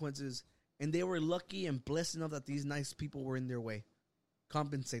consequences, and they were lucky and blessed enough that these nice people were in their way.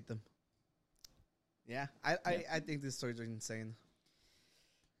 Compensate them. Yeah, I think these stories are insane.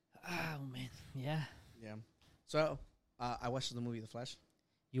 Oh man, yeah. Yeah. So I watched the movie The Flash.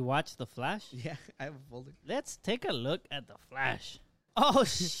 You watched The Flash? Yeah, I have a folder. Let's take a look at The Flash. Oh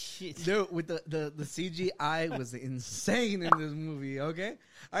shit! Dude, with the CGI was insane in this movie. Okay,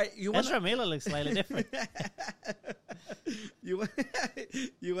 all right. Ezra Miller looks slightly different. you want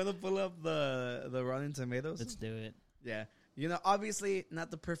to pull up the Rotten Tomatoes? Let's do it. Yeah, obviously not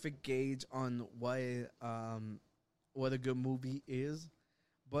the perfect gauge on what a good movie is,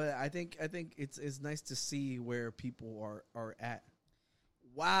 but I think it's nice to see where people are at.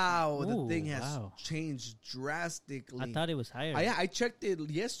 Wow, the thing has changed drastically. I thought it was higher. I checked it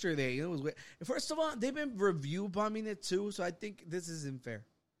yesterday. It was first of all, they've been review bombing it too, so I think this isn't fair.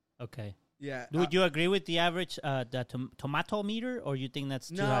 Okay. Yeah. Would you agree with the average tomato meter, or you think that's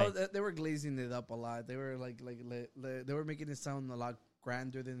too high? No, they were glazing it up a lot. They were they were making it sound a lot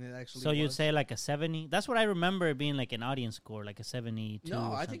grander than it actually. So was. you'd say like a 70? That's what I remember it being like an audience score, like a 72.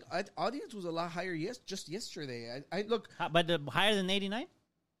 No, I think audience was a lot higher. Just yesterday. I look, but higher than 89.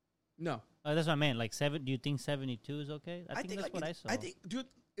 No, that's what I meant. Like 7. Do you think 72 is okay? I think that's like what I saw. I think, dude,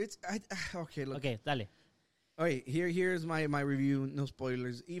 it's okay. Look, okay, dale. All right, here's my review. No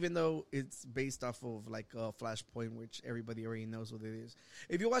spoilers, even though it's based off of like a Flashpoint, which everybody already knows what it is.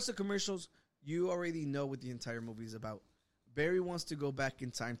 If you watch the commercials, you already know what the entire movie is about. Barry wants to go back in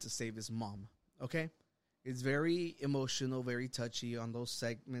time to save his mom. Okay, it's very emotional, very touchy on those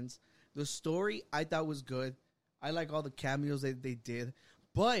segments. The story I thought was good. I like all the cameos that they did,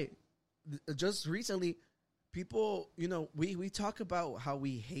 but just recently, people, we talk about how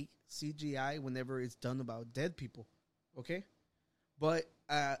we hate CGI whenever it's done about dead people, okay? But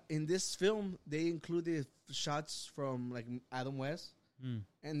in this film, they included shots from like Adam West,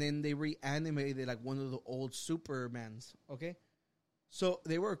 and then they reanimated like one of the old Supermans, okay? So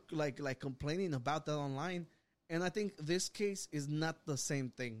they were like complaining about that online, and I think this case is not the same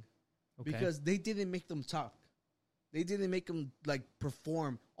thing, because they didn't make them talk. They didn't make them like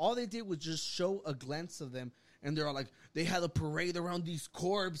perform. All they did was just show a glance of them, and they're all like, they had a parade around these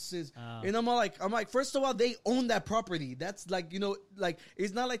corpses, and I'm like, first of all, they own that property. That's like, like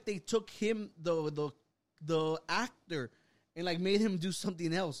it's not like they took him the actor and like made him do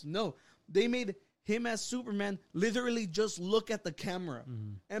something else. No, they made him as Superman literally just look at the camera,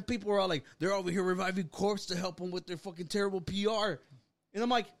 and people were all like, they're over here reviving corpses to help them with their fucking terrible PR, and I'm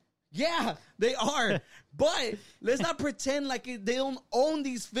like. Yeah, they are. But let's not pretend like they don't own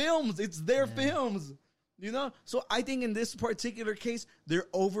these films. It's their films, So I think in this particular case, they're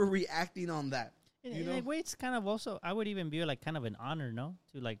overreacting on that. In a way, it's kind of also, I would even view it like kind of an honor, no?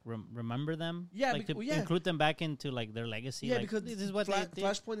 To like remember them. Yeah. Like to include them back into like their legacy. Yeah, like, because this is what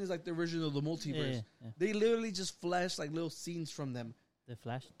Flashpoint is like the version of the multiverse. Yeah. They literally just flash like little scenes from them. The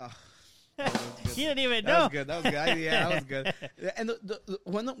Flash? You didn't even know. That was good. Yeah, that was good. And the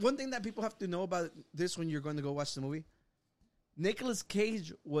one thing that people have to know about this when you're going to go watch the movie, Nicolas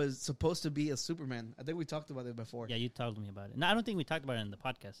Cage was supposed to be a Superman. I think we talked about it before. Yeah, you told me about it. No, I don't think we talked about it in the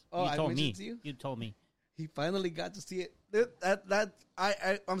podcast. Oh, you told I me. To you? You told me. He finally got to see it.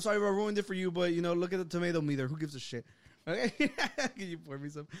 I'm sorry I ruined it for you, but look at the tomato meter. Who gives a shit? Okay, can you pour me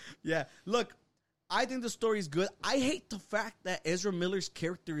some? Yeah, look. I think the story is good. I hate the fact that Ezra Miller's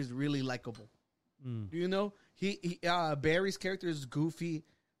character is really likable. He Barry's character is goofy.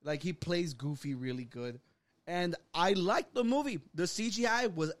 Like, he plays goofy really good. And I like the movie. The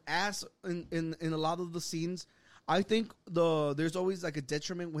CGI was ass in a lot of the scenes. I think there's always like a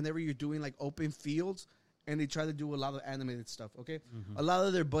detriment whenever you're doing like open fields and they try to do a lot of animated stuff, okay? A lot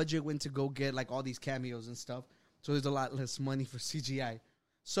of their budget went to go get like all these cameos and stuff. So there's a lot less money for CGI.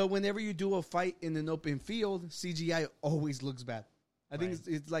 So whenever you do a fight in an open field, CGI always looks bad. I think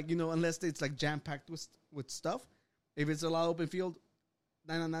it's like, unless it's like jam-packed with stuff. If it's a lot of open field,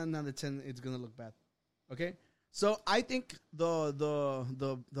 9 out of 10, it's going to look bad. Okay? So I think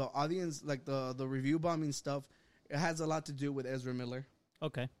the audience, like the review bombing stuff, it has a lot to do with Ezra Miller.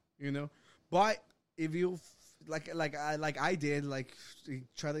 Okay. But if you, like I did, like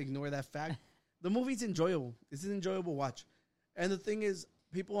try to ignore that fact, the movie's enjoyable. It's an enjoyable watch. And the thing is,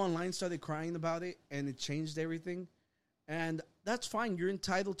 people online started crying about it, and it changed everything. And that's fine. You're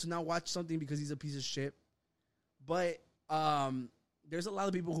entitled to not watch something because he's a piece of shit. But there's a lot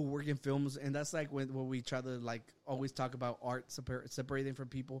of people who work in films, and that's like when we try to like always talk about art separating from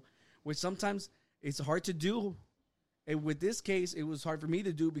people, which sometimes it's hard to do. And with this case, it was hard for me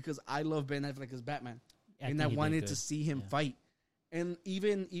to do because I love Ben Affleck as Batman, and I wanted to see him fight. And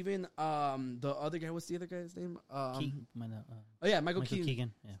even the other guy, what's the other guy's name? Michael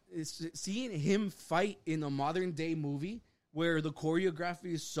Keaton. Yeah. It's seeing him fight in a modern day movie where the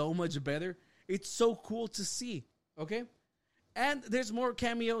choreography is so much better. It's so cool to see. Okay, And there's more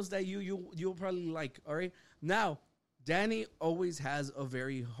cameos that you'll probably like. All right. Now, Danny always has a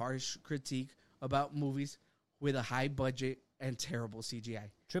very harsh critique about movies with a high budget and terrible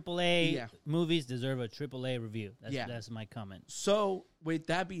CGI. AAA movies deserve a AAA review. That's my comment. So, with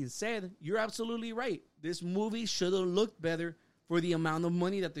that being said, you're absolutely right. This movie should have looked better for the amount of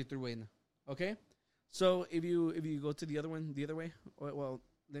money that they threw in. Okay? So, if you go to the other one, the other way, well,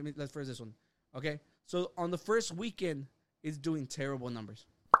 let's first this one. Okay? So, on the first weekend, it's doing terrible numbers.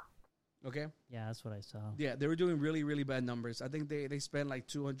 Okay? Yeah, that's what I saw. Yeah, they were doing really, really bad numbers. I think they spent like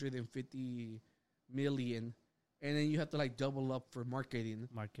 250 million. And then you have to like double up for marketing.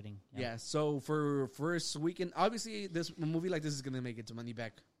 Yeah. So for first weekend, obviously this movie like this is gonna make its money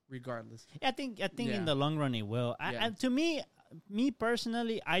back regardless. Yeah, I think in the long run it will. To me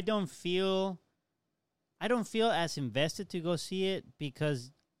personally, I don't feel as invested to go see it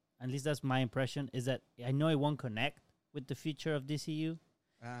because at least that's my impression is that I know it won't connect with the future of DCU.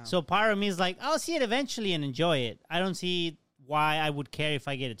 So part of me is like, I'll see it eventually and enjoy it. I don't see why I would care if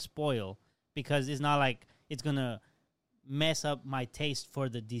I get it spoiled because it's not like it's gonna mess up my taste for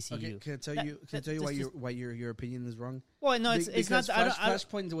the DCU. Okay, can I tell you why your opinion is wrong? Well, no, it's not.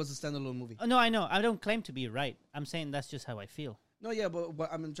 Flashpoint was a standalone movie. No, I know. I don't claim to be right. I'm saying that's just how I feel. No, yeah, but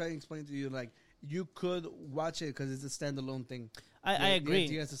I'm trying to explain to you like you could watch it because it's a standalone thing. I agree.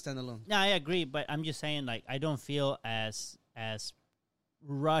 The idea is a standalone. No, I agree, but I'm just saying like I don't feel as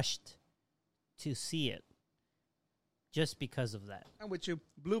rushed to see it. Just because of that. I'm with you.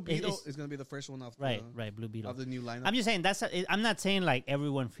 Blue Beetle is going to be the first one off right, Blue Beetle. Of the new lineup. I'm just saying I'm not saying like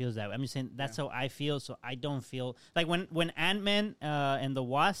everyone feels that way. I'm just saying that's how I feel, so I don't feel like when Ant-Man and the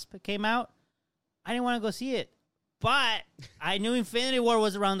Wasp came out, I didn't want to go see it. But I knew Infinity War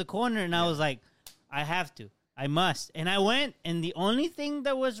was around the corner and I was like, I have to. I must. And I went, and the only thing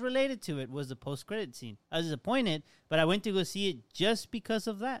that was related to it was the post-credit scene. I was disappointed, but I went to go see it just because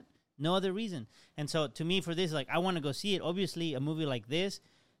of that. No other reason. And so to me, for this, like, I want to go see it. Obviously, a movie like this,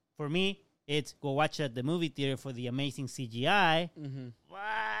 for me, it's go watch it at the movie theater for the amazing CGI. Mm-hmm. What?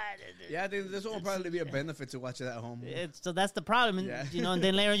 Yeah, I think this will probably be a benefit to watch it at home. So that's the problem. And, and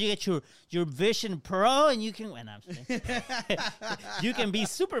then later you get your Vision Pro, and you can... you can be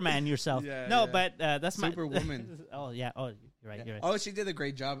Superman yourself. But that's Superwoman. Oh, yeah. Oh, you're right. Oh, she did a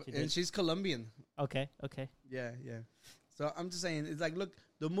great job. And she's Colombian. Okay. Yeah. So I'm just saying, it's like, look,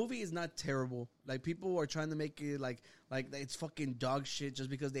 the movie is not terrible. Like, people are trying to make it like it's fucking dog shit just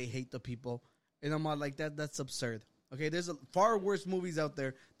because they hate the people. And I'm all like, that's absurd. Okay, there's far worse movies out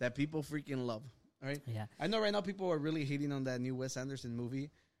there that people freaking love. All right? Yeah. I know right now people are really hating on that new Wes Anderson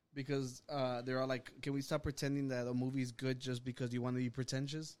movie because they're all like, can we stop pretending that a movie is good just because you want to be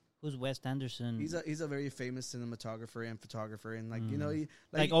pretentious? Who's Wes Anderson? He's a very famous cinematographer and photographer. And, like,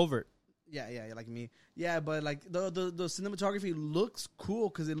 like overt. Yeah, like me. Yeah, but like the cinematography looks cool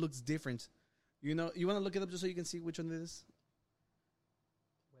because it looks different. You want to look it up just so you can see which one it is?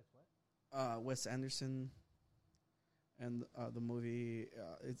 Wes Anderson, and the movie.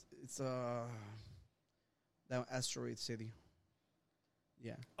 It's that Asteroid City.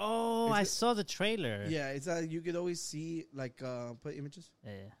 Yeah. Oh, I saw the trailer. Yeah, it's you could always see like put images.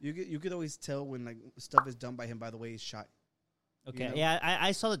 Yeah. You could always tell when like stuff is done by him by the way he's shot. Okay. Yeah,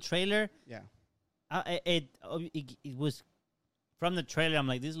 I saw the trailer. Yeah. It was from the trailer. I'm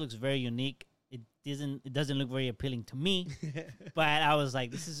like, this looks very unique. It doesn't look very appealing to me, but I was like,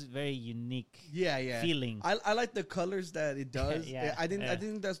 this is very unique. Yeah. Feeling. I like the colors that it does. I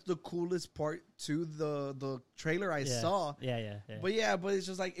think that's the coolest part to the trailer I saw. Yeah. But it's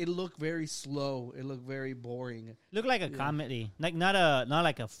just like it looked very slow. It looked very boring. Looked like a comedy, like not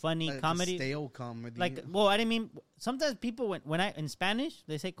like a funny like comedy, a stale comedy. Like, well, I didn't mean. Sometimes people when I in Spanish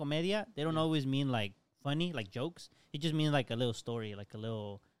they say comedia, they don't always mean like funny, like jokes. It just means like a little story, like a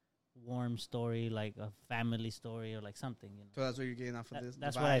little warm story, like a family story or like something. So that's what you're getting off of this.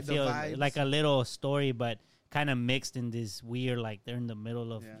 That's what I feel, like a little story, but kind of mixed in this weird, like they're in the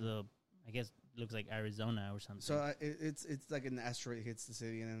middle of the, I guess it looks like Arizona or something. So it's like an asteroid hits the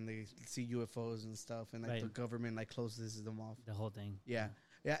city and then they see UFOs and stuff, and like the government like closes them off. The whole thing. Yeah,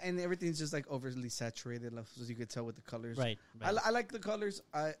 and everything's just like overly saturated, as you could tell with the colors. Right. I like the colors.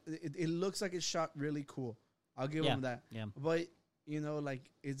 It looks like it's shot really cool. I'll give them that. Yeah. But like,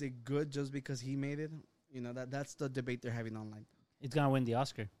 is it good just because he made it? That's the debate they're having online. It's gonna win the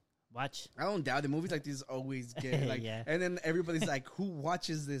Oscar. Watch. I don't doubt it. Movies like these always get like, and then everybody's like, "Who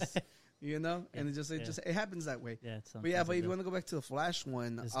watches this?" And it happens that way. Yeah. But if you want to go back to the Flash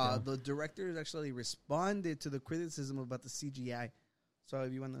one, the directors actually responded to the criticism about the CGI. So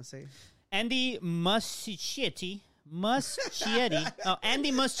if you want to say, Andy Muschietti.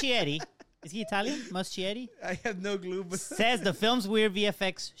 Andy Muschietti Is he Italian? Muschietti? I have no clue. But Says the film's weird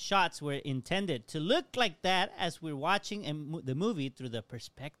VFX shots were intended to look like that as we're watching the movie through the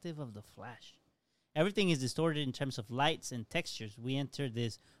perspective of the Flash. Everything is distorted in terms of lights and textures. We enter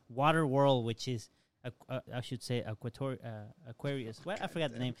this water world, which is, I should say, Aquarius. What? I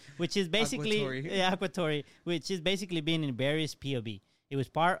forgot the name. Which is basically Aquatory, which is basically being in Barry's POV. It was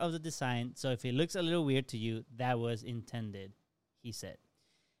part of the design, so if it looks a little weird to you, that was intended, he said.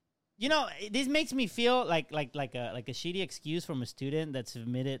 You know, this makes me feel like a shitty excuse from a student that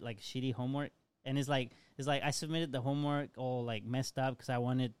submitted like shitty homework, and it's like I submitted the homework all like messed up because I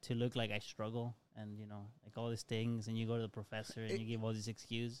wanted to look like I struggle, and you know, like all these things, and you go to the professor and you give all these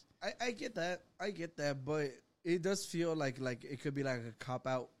excuses. I get that, but it does feel like it could be like a cop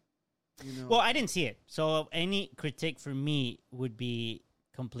out. You know? Well, I didn't see it, so any critique from me would be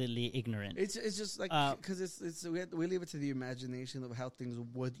completely ignorant. It's just like because we leave it to the imagination of how things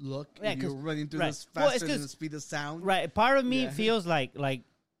would look if you're running through this faster than the speed of sound. Right. Part of me feels like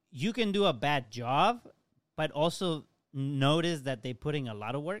you can do a bad job, but also notice that they're putting a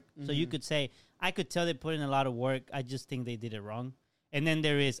lot of work. Mm-hmm. So you could say, I could tell they put in a lot of work. I just think they did it wrong. And then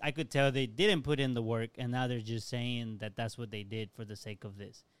I could tell they didn't put in the work, and now they're just saying that that's what they did for the sake of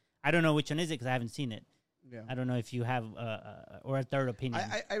this. I don't know which one is it because I haven't seen it. Yeah. I don't know if you have or a third opinion.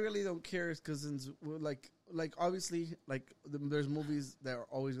 I really don't care because like obviously like there's movies that are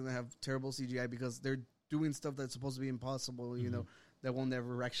always going to have terrible CGI because they're doing stuff that's supposed to be impossible, you know, that we'll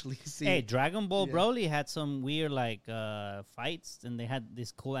never actually see. Hey, Dragon Ball Broly had some weird like fights, and they had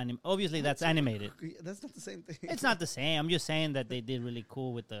this cool Obviously, that's animated. That's not the same thing. It's not the same. I'm just saying that they did really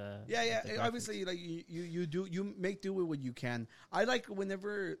cool with the obviously, like you make do with what you can. I like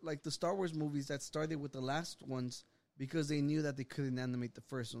whenever like the Star Wars movies that started with the last ones because they knew that they couldn't animate the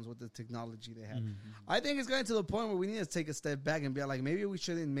first ones with the technology they had. Mm-hmm. I think it's getting to the point where we need to take a step back and be like, maybe we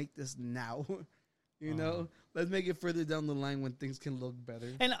shouldn't make this now. You know, let's make it further down the line when things can look better.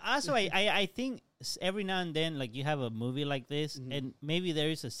 And also, I think every now and then, like, you have a movie like this, and maybe there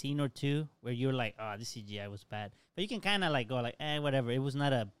is a scene or two where you're like, oh, this CGI was bad. But you can kind of, like, go like, whatever. It was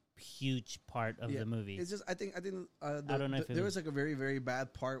not a huge part of the movie. It's just, I think I don't know if there was, like, a very, very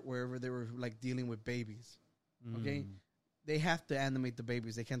bad part wherever they were, like, dealing with babies. Okay? They have to animate the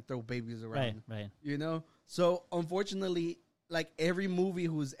babies. They can't throw babies around. Right. You know? So, unfortunately, like, every movie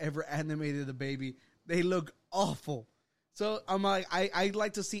who's ever animated a baby, they look awful. So I'm like, I'd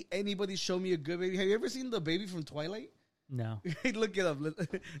like to see anybody show me a good baby. Have you ever seen the baby from Twilight? No. Look it up.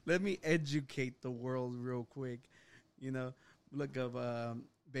 Let me educate the world real quick. You know, look up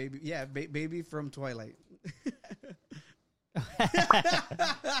baby. Yeah, baby from Twilight.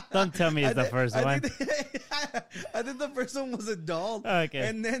 Don't tell me it's the first one. I think the first one was a doll. Okay.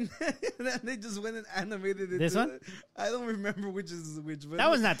 And then they just went and animated it. This one? I don't remember which is which. That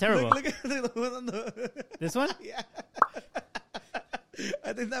was not terrible. Look at the one on the... This one? Yeah.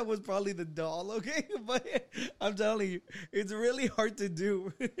 I think that was probably the doll, okay? But I'm telling you, it's really hard to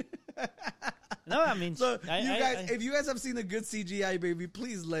do. No, I mean... So, if you guys have seen a good CGI baby,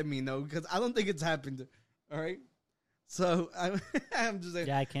 please let me know, because I don't think it's happened. All right? So I'm just saying,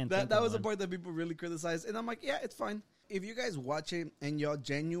 I can't. That was the part that people really criticized, and I'm like, yeah, it's fine. If you guys watch it and y'all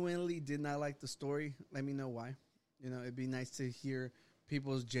genuinely did not like the story, let me know why. You know, it'd be nice to hear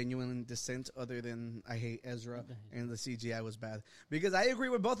people's genuine dissent, other than I hate Ezra and the CGI was bad, because I agree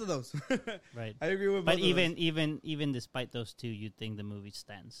with both of those. Right, I agree with. Both but of those. even despite those two, you think the movie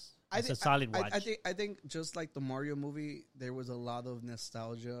stands? It's a solid watch. I think just like the Mario movie, there was a lot of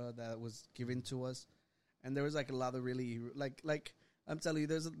nostalgia that was given to us. And there was like a lot of really like I'm telling you,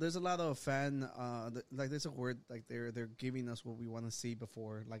 there's a lot of fan like there's a word like they're giving us what we want to see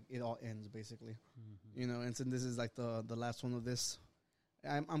before like it all ends basically, you know. And so this is like the last one of this.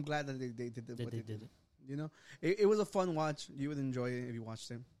 I'm glad that they did what they did. You know, it was a fun watch. You would enjoy it if you watched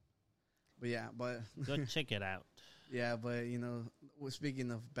it. But yeah, go check it out. Yeah, but you know,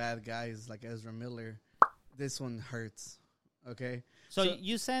 speaking of bad guys like Ezra Miller, this one hurts. Okay. So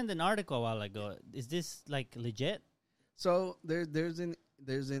you sent an article a while ago. Is this like legit? So there's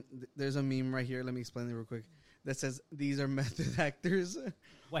a meme right here. Let me explain it real quick. That says these are method actors.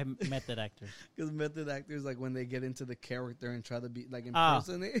 Why method actors? Because method actors, like when they get into the character and try to be like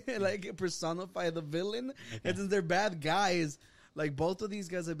impersonate, like personify the villain, and since they're bad guys, like both of these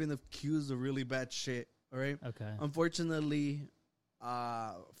guys have been accused of really bad shit. All right. Okay. Unfortunately,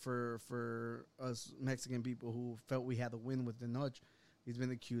 for us Mexican people who felt we had a win with Tenoch, he's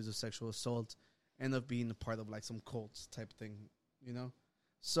been accused of sexual assault and of being a part of like some cults type thing, you know.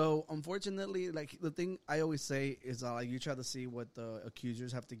 So unfortunately, like the thing I always say is like you try to see what the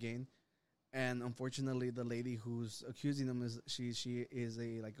accusers have to gain, And unfortunately, the lady who's accusing him is she is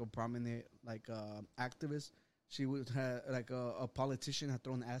a prominent activist. She would have a politician had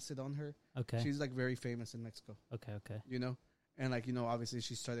thrown acid on her. Okay. She's like very famous in Mexico. Okay. You know, and obviously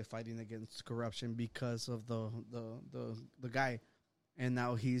she started fighting against corruption because of the guy, and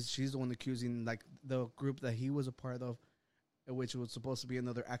now she's the one accusing like the group that he was a part of, which was supposed to be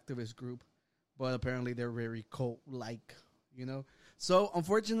another activist group, but apparently they're very cult like. You know, so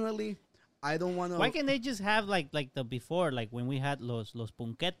unfortunately. I don't want to. Why can't they just have like the before, like when we had los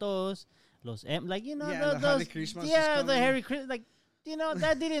punquetos, like the Hare Krishnas the Hare Krishnas, like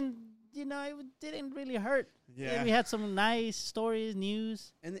that didn't it didn't really hurt. Yeah, we had some nice stories,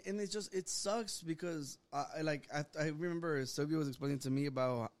 news, and it sucks because I remember Sylvia was explaining to me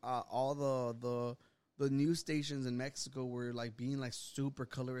about all the news stations in Mexico were like being like super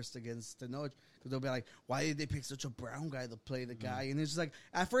colorist against Tenoch. Because they'll be like, why did they pick such a brown guy to play the guy? And it's just like,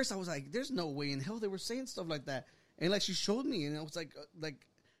 at first I was like, there's no way in hell they were saying stuff like that. And like she showed me, and I was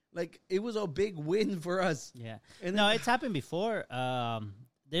like it was a big win for us. Yeah. And no, it's happened before.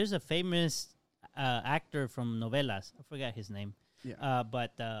 There's a famous actor from novelas. I forgot his name. Yeah.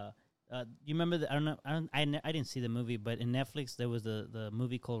 But you remember? I didn't see the movie, but in Netflix there was the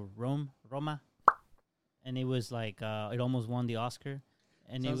movie called Roma, and it was like it almost won the Oscar.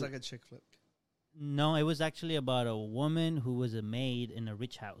 And sounds like a chick flick. No, it was actually about a woman who was a maid in a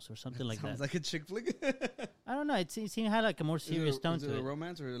rich house or something like that. Sounds like a chick flick. I don't know. It seemed had like a more serious tone to it. Is it a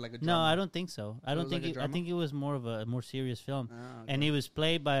romance or like a drama? No, I don't think so. I don't think I think it was more of a more serious film. Okay. And it was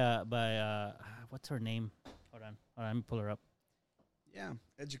played by what's her name? Hold on, let me pull her up. Yeah,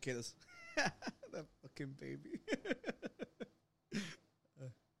 educate us. That fucking baby.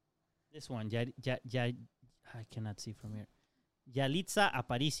 This one, I cannot see from here. Yalitza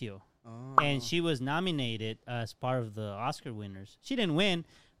Aparicio. Oh. And she was nominated as part of the Oscar winners. She didn't win,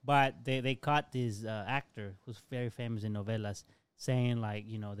 but they caught this actor who's very famous in novelas saying like,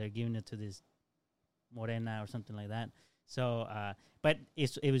 they're giving it to this morena or something like that. So, but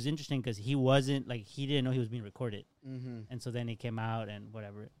it was interesting because he didn't know he was being recorded. Mm-hmm. And so then he came out and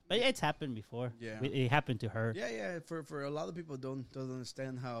whatever. But it's happened before. Yeah. It happened to her. Yeah. For a lot of people don't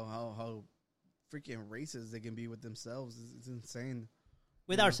understand how freaking racist they can be with themselves. It's insane.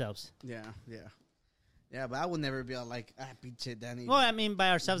 With ourselves. Yeah. But I would never be like, pinche Danny. Well, I mean,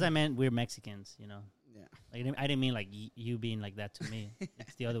 by ourselves, I meant we're Mexicans, Yeah. Like, I didn't mean like you being like that to me.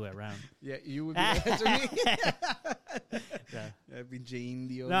 It's the other way around. Yeah, you would be like that to me. Yeah, pinche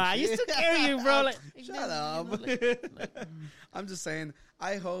indio. No, I used to carry you, bro. Like, shut up. I'm just saying,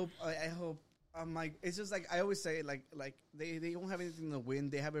 I hope. I'm like, it's just like, I always say, like they don't have anything to win.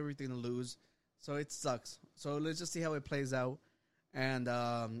 They have everything to lose. So it sucks. So let's just see how it plays out. And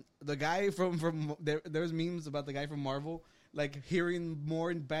the guy from there's memes about the guy from Marvel, like hearing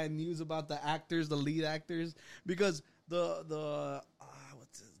more bad news about the actors, the lead actors, because the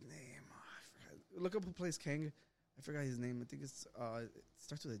what's his name? I forgot. Look up who plays Kang. I forgot his name. I think it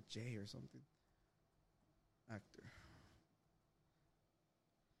starts with a J or something. Actor.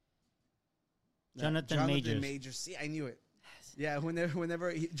 Jonathan Majors. See, I knew it. Yeah,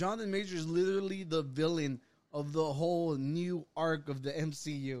 whenever Jonathan Majors is literally the villain of the whole new arc of the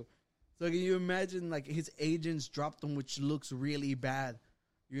MCU. So can you imagine, like, his agents dropped him, which looks really bad,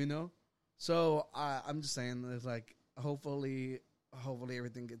 So I'm just saying, it's like, hopefully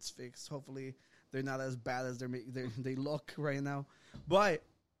everything gets fixed. Hopefully they're not as bad as they look right now. But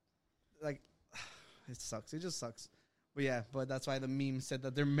like, it sucks. It just sucks. But yeah, that's why the meme said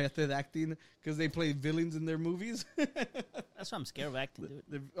that they're method acting because they play villains in their movies. That's why I'm scared of acting,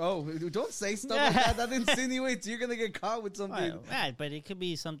 dude. Don't say stuff like that. That insinuates you're going to get caught with something. Right, but it could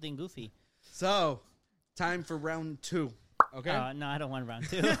be something goofy. So, time for round 2. Okay? No, I don't want round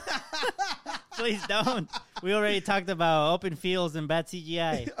 2. Please don't. We already talked about open fields and bad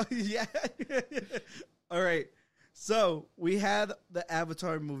CGI. Yeah. All right. So, we had the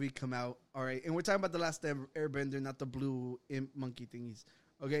Avatar movie come out, all right? And we're talking about The Last Airbender, not the blue imp monkey thingies,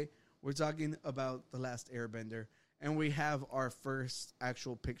 okay? We're talking about The Last Airbender, and we have our first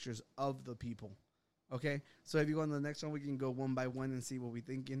actual pictures of the people, okay? So, if you go on to the next one, we can go one by one and see what we're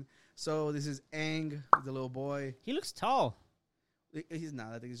thinking. So, this is Aang, the little boy. He looks tall. He's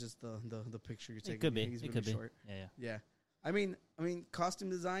not. I think it's just the picture you're taking. It could be. He's really could short. Be. Yeah. I mean, costume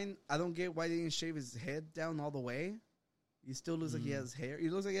design. I don't get why they didn't shave his head down all the way. He still looks like he has hair. He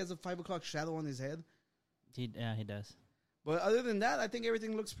looks like he has a 5 o'clock shadow on his head. He does. But other than that, I think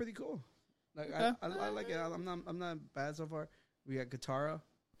everything looks pretty cool. Like I like it. I'm not bad so far. We got Katara.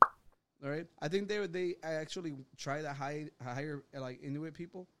 All right. I think they actually try to hire like Inuit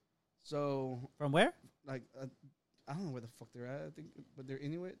people. So from where? Like I don't know where the fuck they're at. I think, but they're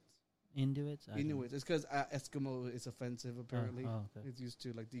Inuit. Inuits. Inuits. It's because Eskimo is offensive. Apparently, okay. it's used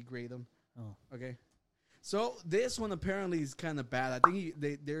to like degrade them. Oh, okay. So this one apparently is kind of bad. I think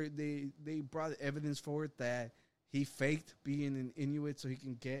they brought evidence for it that he faked being an Inuit so he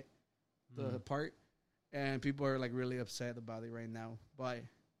can get the part, and people are like really upset about it right now. But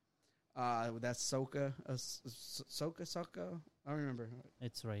that's Soka, Soka. I don't remember.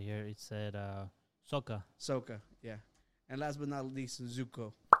 it's right here. It said Soka. Soka, yeah. And last but not least,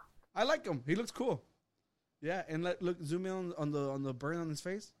 Zuko. I like him. He looks cool. Yeah, and look, zoom in on the burn on his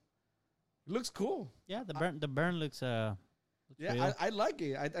face. It looks cool. Yeah, the burn looks yeah, I like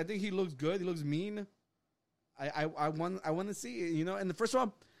it. I think he looks good. He looks mean. I want to see it, you know. And the first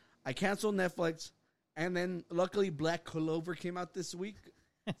one, I canceled Netflix, and then luckily Black Clover came out this week,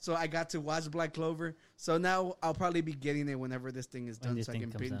 so I got to watch Black Clover. So now I'll probably be getting it whenever this thing is done, so I can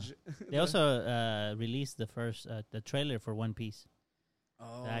binge. They also released the trailer for One Piece.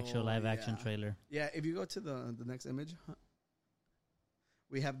 Oh, the actual live action trailer. Yeah, if you go to the next image,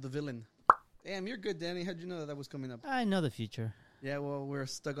 we have the villain. Damn, you're good, Danny. How'd you know that was coming up? I know the future. Yeah, well, we're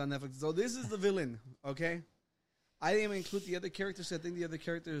stuck on Netflix. So this is the villain, okay? I didn't even include the other characters. I think the other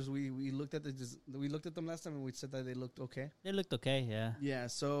characters we looked at them last time and we said that they looked okay. They looked okay, yeah. Yeah,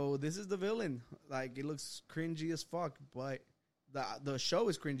 so this is the villain. Like, it looks cringy as fuck, but the show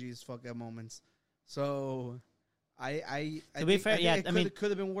is cringy as fuck at moments. So I to be fair, yeah, it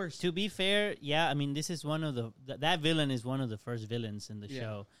could have been worse. To be fair, yeah, I mean, this is one of that villain is one of the first villains in the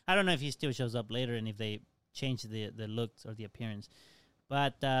show. I don't know if he still shows up later and if they change the looks or the appearance,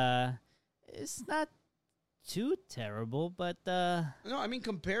 but it's not too terrible. But no, I mean,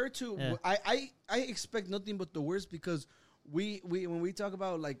 compared to I expect nothing but the worst, because we when we talk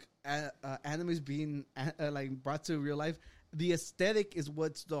about like animes being like brought to real life, the aesthetic is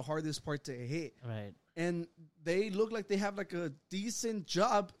what's the hardest part to hit, right? And they look like they have like a decent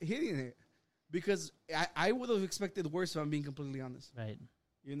job hitting it, because I would have expected worse, if I'm being completely honest. Right.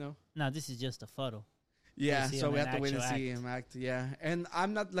 You know? Now, this is just a photo. Yeah, so we have to wait and see him act. Yeah. And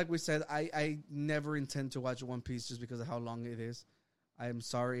I'm not, like we said, I never intend to watch One Piece just because of how long it is. I am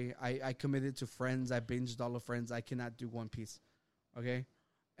sorry. I committed to Friends. I binged all of Friends. I cannot do One Piece. Okay?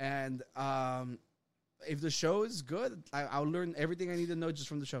 And if the show is good, I'll learn everything I need to know just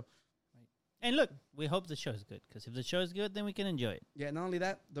from the show. And look, we hope the show is good, because if the show is good, then we can enjoy it. Yeah, not only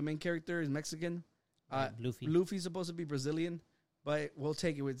that, the main character is Mexican. Luffy. Luffy's supposed to be Brazilian, but we'll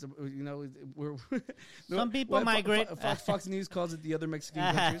take it. With, you know, we're some people migrate. Fox News calls it the other Mexican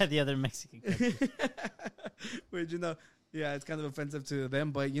countries. The other Mexican countries. Which, you know, yeah, it's kind of offensive to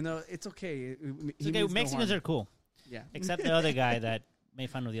them, but, you know, it's okay. It's okay. Mexicans are cool. Yeah. Except the other guy that made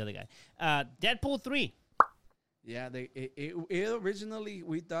fun of the other guy. Deadpool 3. Yeah, it originally,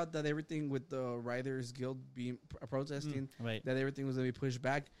 we thought that everything with the Writers Guild being protesting, right, that everything was going to be pushed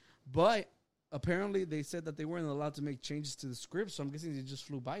back. But apparently they said that they weren't allowed to make changes to the script, so I'm guessing they just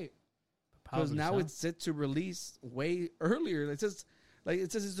flew by it. Because now it's set to release way earlier. It says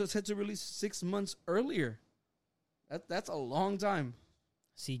it's set to release 6 months earlier. That's a long time.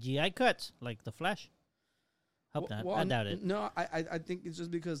 CGI cuts, like The Flash. Hope not. I doubt it. No, I think it's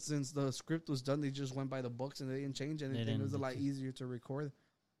just because since the script was done, they just went by the books and they didn't change anything. It was a lot easier to record.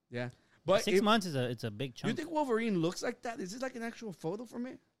 Yeah. But 6 months is a big chunk. You think Wolverine looks like that? Is this like an actual photo from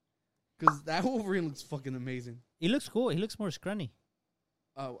it? Because that Wolverine looks fucking amazing. He looks cool. He looks more scrunny.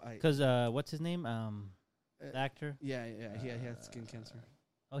 Oh, because what's his name? The actor. Yeah. He had skin cancer.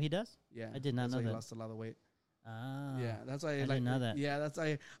 Oh, he does. Yeah, I did not know that. He lost a lot of weight. Ah, yeah, that's why I didn't know that. Yeah, that's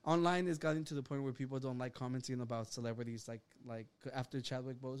why online is gotten to the point where people don't like commenting about celebrities like after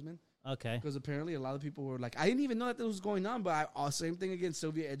Chadwick Boseman. Okay. Because apparently a lot of people were like, I didn't even know that was going on, but same thing again.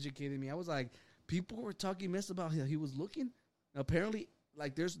 Sylvia educated me. I was like, people were talking mess about how he was looking. Apparently,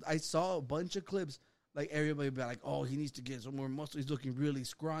 like I saw a bunch of clips. Like everybody be like, oh, he needs to get some more muscle. He's looking really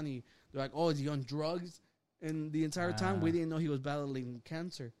scrawny. They're like, oh, is he on drugs? And the entire time we didn't know he was battling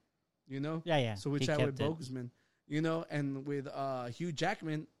cancer. You know? Yeah. So we chat with Boseman, you know, and with Hugh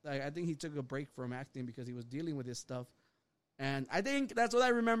Jackman, I think he took a break from acting because he was dealing with his stuff. And I think that's what I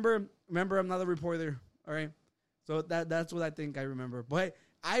remember. Remember, I'm not a reporter, all right? So that's what I think I remember. But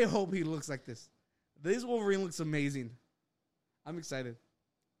I hope he looks like this. This Wolverine looks amazing. I'm excited.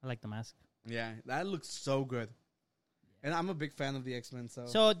 I like the mask. Yeah, that looks so good. And I'm a big fan of the X-Men.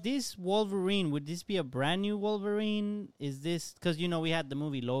 So this Wolverine, would this be a brand new Wolverine? Is this... Because, you know, we had the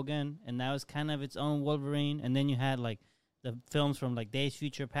movie Logan, and that was kind of its own Wolverine. And then you had, like, the films from, like, Days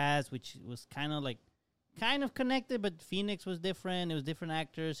Future Past, which was kind of, like, kind of connected, but Phoenix was different. It was different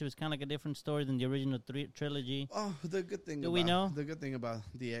actors. It was kind of like a different story than the original trilogy. Oh, the good thing. We know the good thing about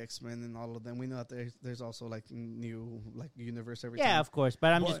the X-Men and all of them? We know that there's also like new like universe every yeah, time. of course.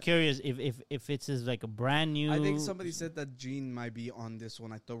 But I'm just curious if it's like a brand new. I think somebody said that Jean might be on this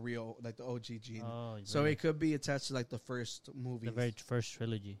one, like the OG Jean. Oh, so it could be attached to like the first movie, the very first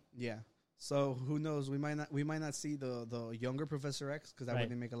trilogy. Yeah. So who knows? We might not see the younger Professor X because that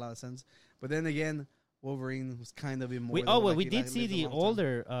wouldn't make a lot of sense. But then again, Wolverine was kind of immortal. We did see the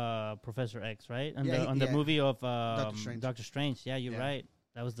older Professor X, right? On the movie of Doctor Strange. Yeah, you're right.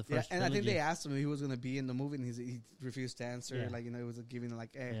 That was the first. Yeah, and I think they asked him if he was going to be in the movie, and he refused to answer. Yeah. Like, it was giving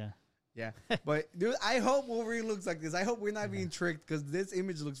like, yeah. But dude, I hope Wolverine looks like this. I hope we're not being tricked because this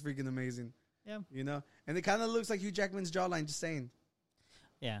image looks freaking amazing. Yeah, and it kind of looks like Hugh Jackman's jawline. Just saying.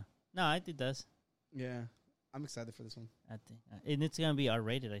 Yeah. No, it does. Yeah, I'm excited for this one. I think, and it's gonna be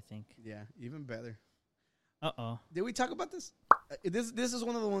R-rated. I think. Yeah, even better. Uh-oh. Did we talk about this? This is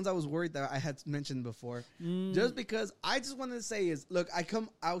one of the ones I was worried that I had mentioned before. Just because I just wanted to say is, look, I come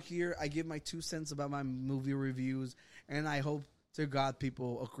out here, I give my 2 cents about my movie reviews, and I hope to God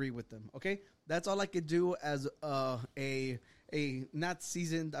people agree with them. Okay, that's all I could do as a not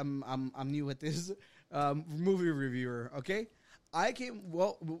seasoned. I'm new at this movie reviewer. Okay,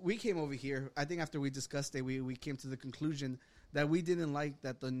 we came over here. I think after we discussed it, we came to the conclusion that we didn't like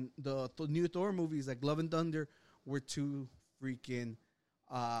that the new Thor movies like Love and Thunder were too freaking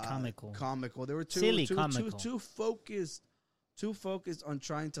comical. They were too focused on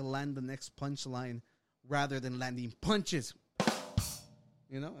trying to land the next punchline rather than landing punches.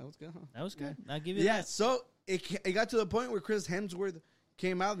 That was good, huh? That was good. I'll give you that. Yeah, so it got to the point where Chris Hemsworth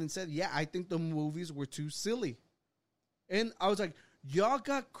came out and said, yeah, I think the movies were too silly. And I was like, y'all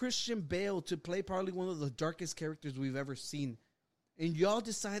got Christian Bale to play probably one of the darkest characters we've ever seen, and y'all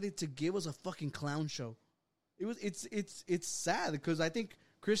decided to give us a fucking clown show. It's sad because I think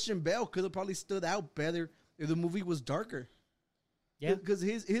Christian Bale could have probably stood out better if the movie was darker. Yeah, because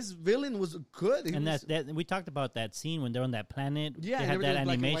his villain was good. We talked about that scene when they're on that planet. Yeah, they had that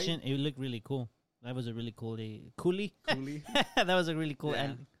animation. It looked really cool. That was a really cool. Coolie. That was a really cool.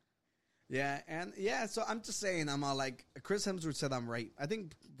 So I'm just saying, I'm all like, Chris Hemsworth said I'm right. I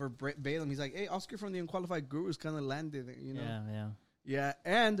think for Balaam, he's like, hey, Oscar from the Unqualified Gurus kind of landed, Yeah,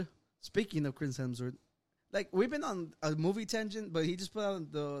 and speaking of Chris Hemsworth, like, we've been on a movie tangent, but he just put out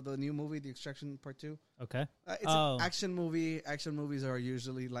the new movie, The Extraction Part 2. Okay. It's an action movie. Action movies are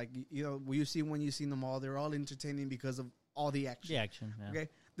usually, like, when you've seen them all, they're all entertaining because of all the action. The action, yeah. Okay.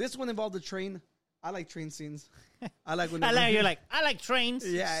 This one involved a train. I like train scenes. I like when you're like, I like trains.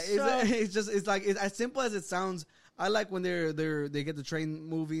 Yeah, it's like as simple as it sounds. I like when they get the train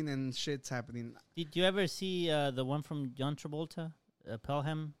moving and shit's happening. Did you ever see the one from John Travolta,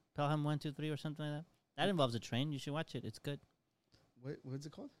 Pelham 1, 2, 3 or something like that? That involves a train. You should watch it. It's good. What's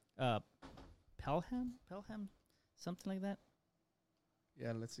it called? Pelham, something like that.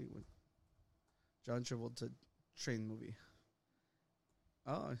 Yeah, let's see. John Travolta train movie.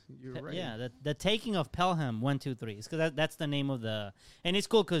 Oh, you're right. Yeah, the Taking of Pelham 1, 2, 3. Because that's the name of the, and it's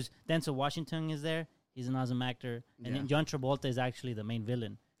cool because Denzel Washington is there. He's an awesome actor, and then John Travolta is actually the main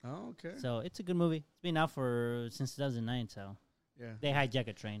villain. Oh, okay. So it's a good movie. It's been out since 2009. So they hijack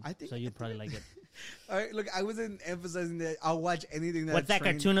a train. So you probably like it. All right, look, I wasn't emphasizing that. I'll watch anything that. What's that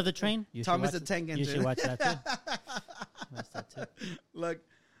cartoon of the train? Thomas the Tank Engine. You should watch that too. Watch that too. Look.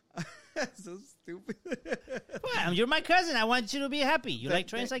 So stupid. Well, you're my cousin. I want you to be happy. You like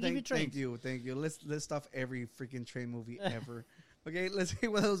trains? I give you trains. Thank you. Let's list off every freaking train movie ever. Okay, let's see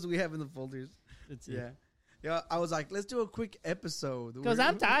what else we have in the folders. Let's see. Yeah. I was like, let's do a quick episode because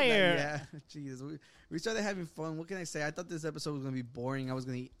I'm tired. Yeah, Jesus. We started having fun. What can I say? I thought this episode was gonna be boring. I was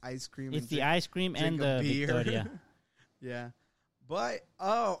gonna eat ice cream. It's the ice cream and the beer. Victoria. Yeah, but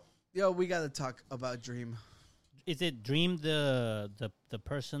we gotta talk about Dream. Is it Dream the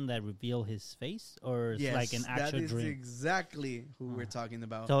person that revealed his face, or it's like an actual dream? That is exactly who we're talking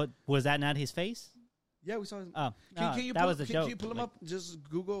about. So was that not his face? Yeah, we saw him. Oh, can you pull him up? Just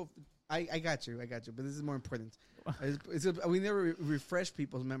Google. I got you. But this is more important. We never refresh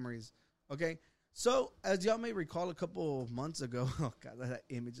people's memories. Okay, so as y'all may recall, a couple months ago, oh god, that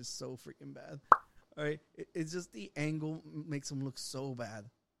image is so freaking bad. All right, it's just the angle makes him look so bad.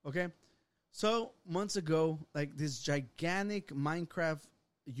 Okay. So months ago, like this gigantic Minecraft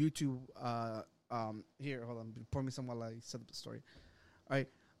YouTube, here, hold on, pour me some while I set up the story. All right,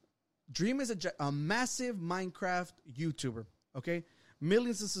 Dream is a massive Minecraft YouTuber. Okay,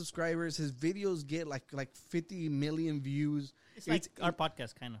 millions of subscribers. His videos get like 50 million views. It's like our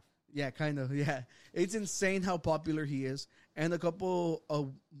podcast, kind of. Yeah, kind of. Yeah, it's insane how popular he is. And a couple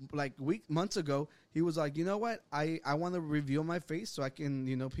of months ago, he was like, you know what? I want to reveal my face so I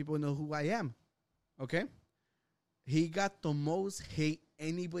can, people know who I am. Okay. He got the most hate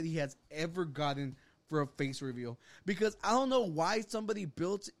anybody has ever gotten for a face reveal, because I don't know why somebody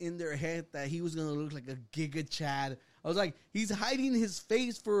built in their head that he was gonna look like a Giga Chad. I was like, he's hiding his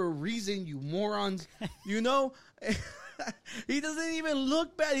face for a reason, you morons. He doesn't even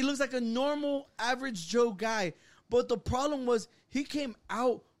look bad. He looks like a normal, average Joe guy. But the problem was he came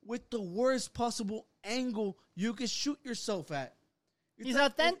out with the worst possible angle you could shoot yourself at. He's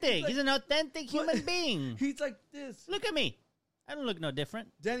authentic. He's an authentic human being. He's like this. Look at me. I don't look no different.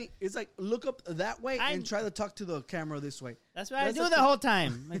 Danny, it's like, look up that way and try to talk to the camera this way. That's what I do the whole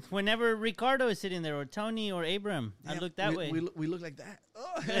time. Like whenever Ricardo is sitting there, or Tony, or Abram, I look that way. We look like that.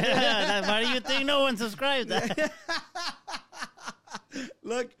 Oh. Why do you think no one subscribed?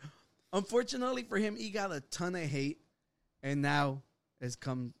 Look, unfortunately for him, he got a ton of hate. And now it's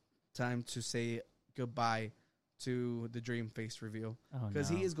come time to say goodbye to the Dream face reveal. Because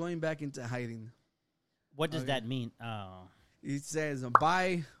he is going back into hiding. What does that mean? Oh. He says,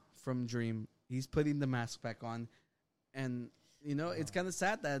 bye from Dream. He's putting the mask back on. And, it's kind of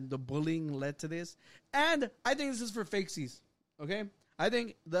sad that the bullying led to this. And I think this is for fakesies. Okay? I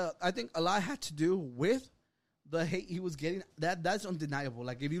think a lot had to do with the hate he was getting. That's undeniable.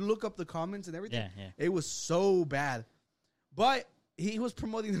 Like, if you look up the comments and everything, it was so bad. But he was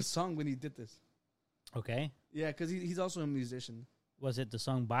promoting the song when he did this. Okay. Yeah, because he's also a musician. Was it the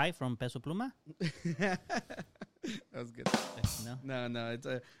song Bye from Peso Pluma? That was good. No.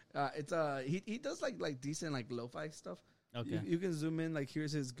 He does like decent like lo-fi stuff. Okay. You can zoom in. Like,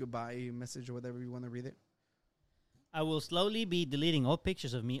 here's his goodbye message or whatever you want to read it. I will slowly be deleting all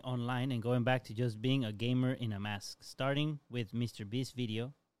pictures of me online and going back to just being a gamer in a mask. Starting with my Mr. Beast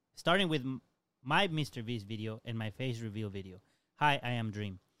video and my face reveal video. Hi, I am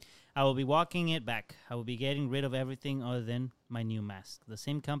Dream. I will be walking it back. I will be getting rid of everything other than my new mask. The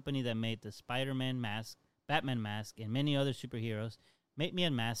same company that made the Spider-Man mask, Batman mask, and many other superheroes made me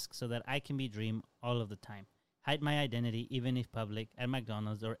a mask so that I can be Dream all of the time. Hide my identity, even if public, at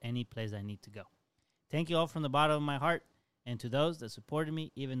McDonald's or any place I need to go. Thank you all from the bottom of my heart, and to those that supported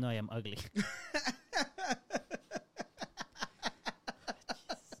me, even though I am ugly.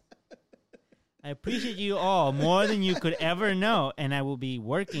 I appreciate you all more than you could ever know, and I will be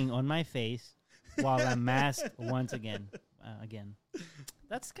working on my face while I'm masked once again.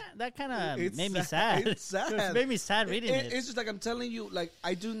 That kind of made me sad. It's sad. It made me sad reading it. It's just like, I'm telling you, like,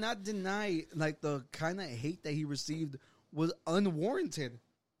 I do not deny, like, the kind of hate that he received was unwarranted.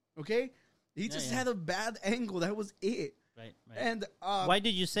 Okay, he just had a bad angle. That was it. Right. And why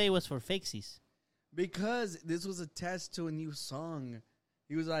did you say it was for fakesies? Because this was attached to a new song.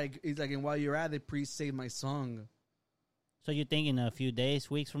 He's like, and while you're at it, please save my song. So you think in a few days,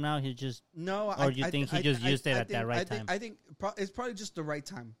 weeks from now, he'll just... No, or you think he just used it at that right time? I think it's probably just the right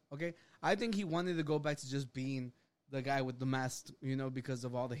time, okay? I think he wanted to go back to just being the guy with the mask, because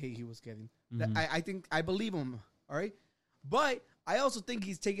of all the hate he was getting. Mm-hmm. I believe him, all right? But I also think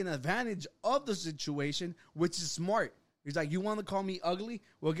he's taking advantage of the situation, which is smart. He's like, you want to call me ugly?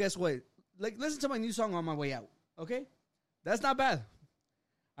 Well, guess what? Like, listen to my new song on my way out, okay? That's not bad.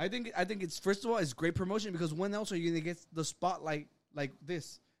 I think it's, first of all, it's great promotion, because when else are you going to get the spotlight like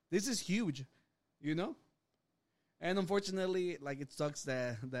this? This is huge, And unfortunately, like, it sucks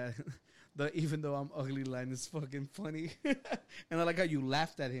that the even though I'm ugly line is fucking funny. And I like how you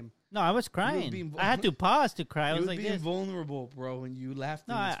laughed at him. No, I was crying. I had to pause to cry. I was like being vulnerable, bro, and you laughed.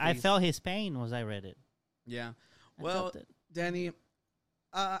 No, I felt his pain as I read it. Yeah. Well, Danny,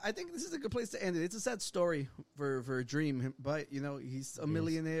 I think this is a good place to end it. It's a sad story for Dream, but he's a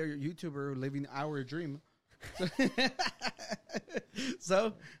millionaire YouTuber living our dream.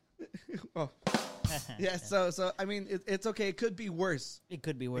 So, yeah. So I mean, it's okay. It could be worse. It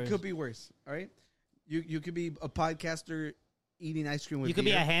could be worse. All right. You could be a podcaster eating ice cream with beer. You could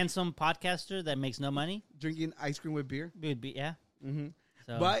be a handsome podcaster that makes no money. Drinking ice cream with beer. It would be, yeah. Mm-hmm.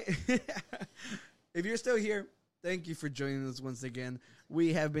 So. But if you're still here, thank you for joining us once again.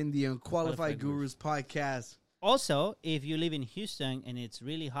 We have been the Unqualified Gurus podcast. Also, if you live in Houston and it's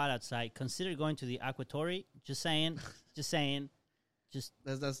really hot outside, consider going to the Aquatory. Just saying.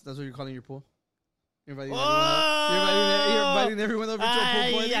 That's what you're calling your pool? You're inviting everyone over to a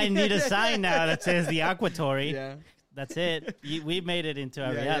pool party? I need a sign now that says the Aquatory. Yeah. That's it. We made it into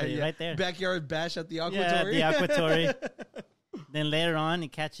our reality right there. Backyard bash at the Aquatory. Yeah, the Aquatory. Then later on,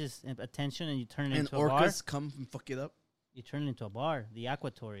 it catches attention and you turn it into a bar. And Orcas come and fuck it up. you turn it into a bar, the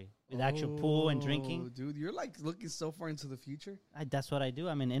Aquatory, with actual pool and drinking. Dude, you're like looking so far into the future. That's what I do.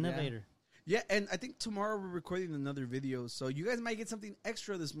 I'm an innovator. Yeah, and I think tomorrow we're recording another video, so you guys might get something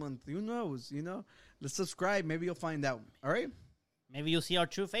extra this month. Who knows? You know, let's subscribe. Maybe you'll find out. All right. Maybe you'll see our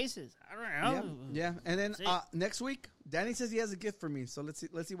true faces. I don't know. Yeah. And then next week, Danny says he has a gift for me. So let's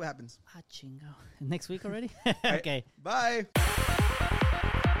see what happens. Chingo. Next week already? Okay. Bye.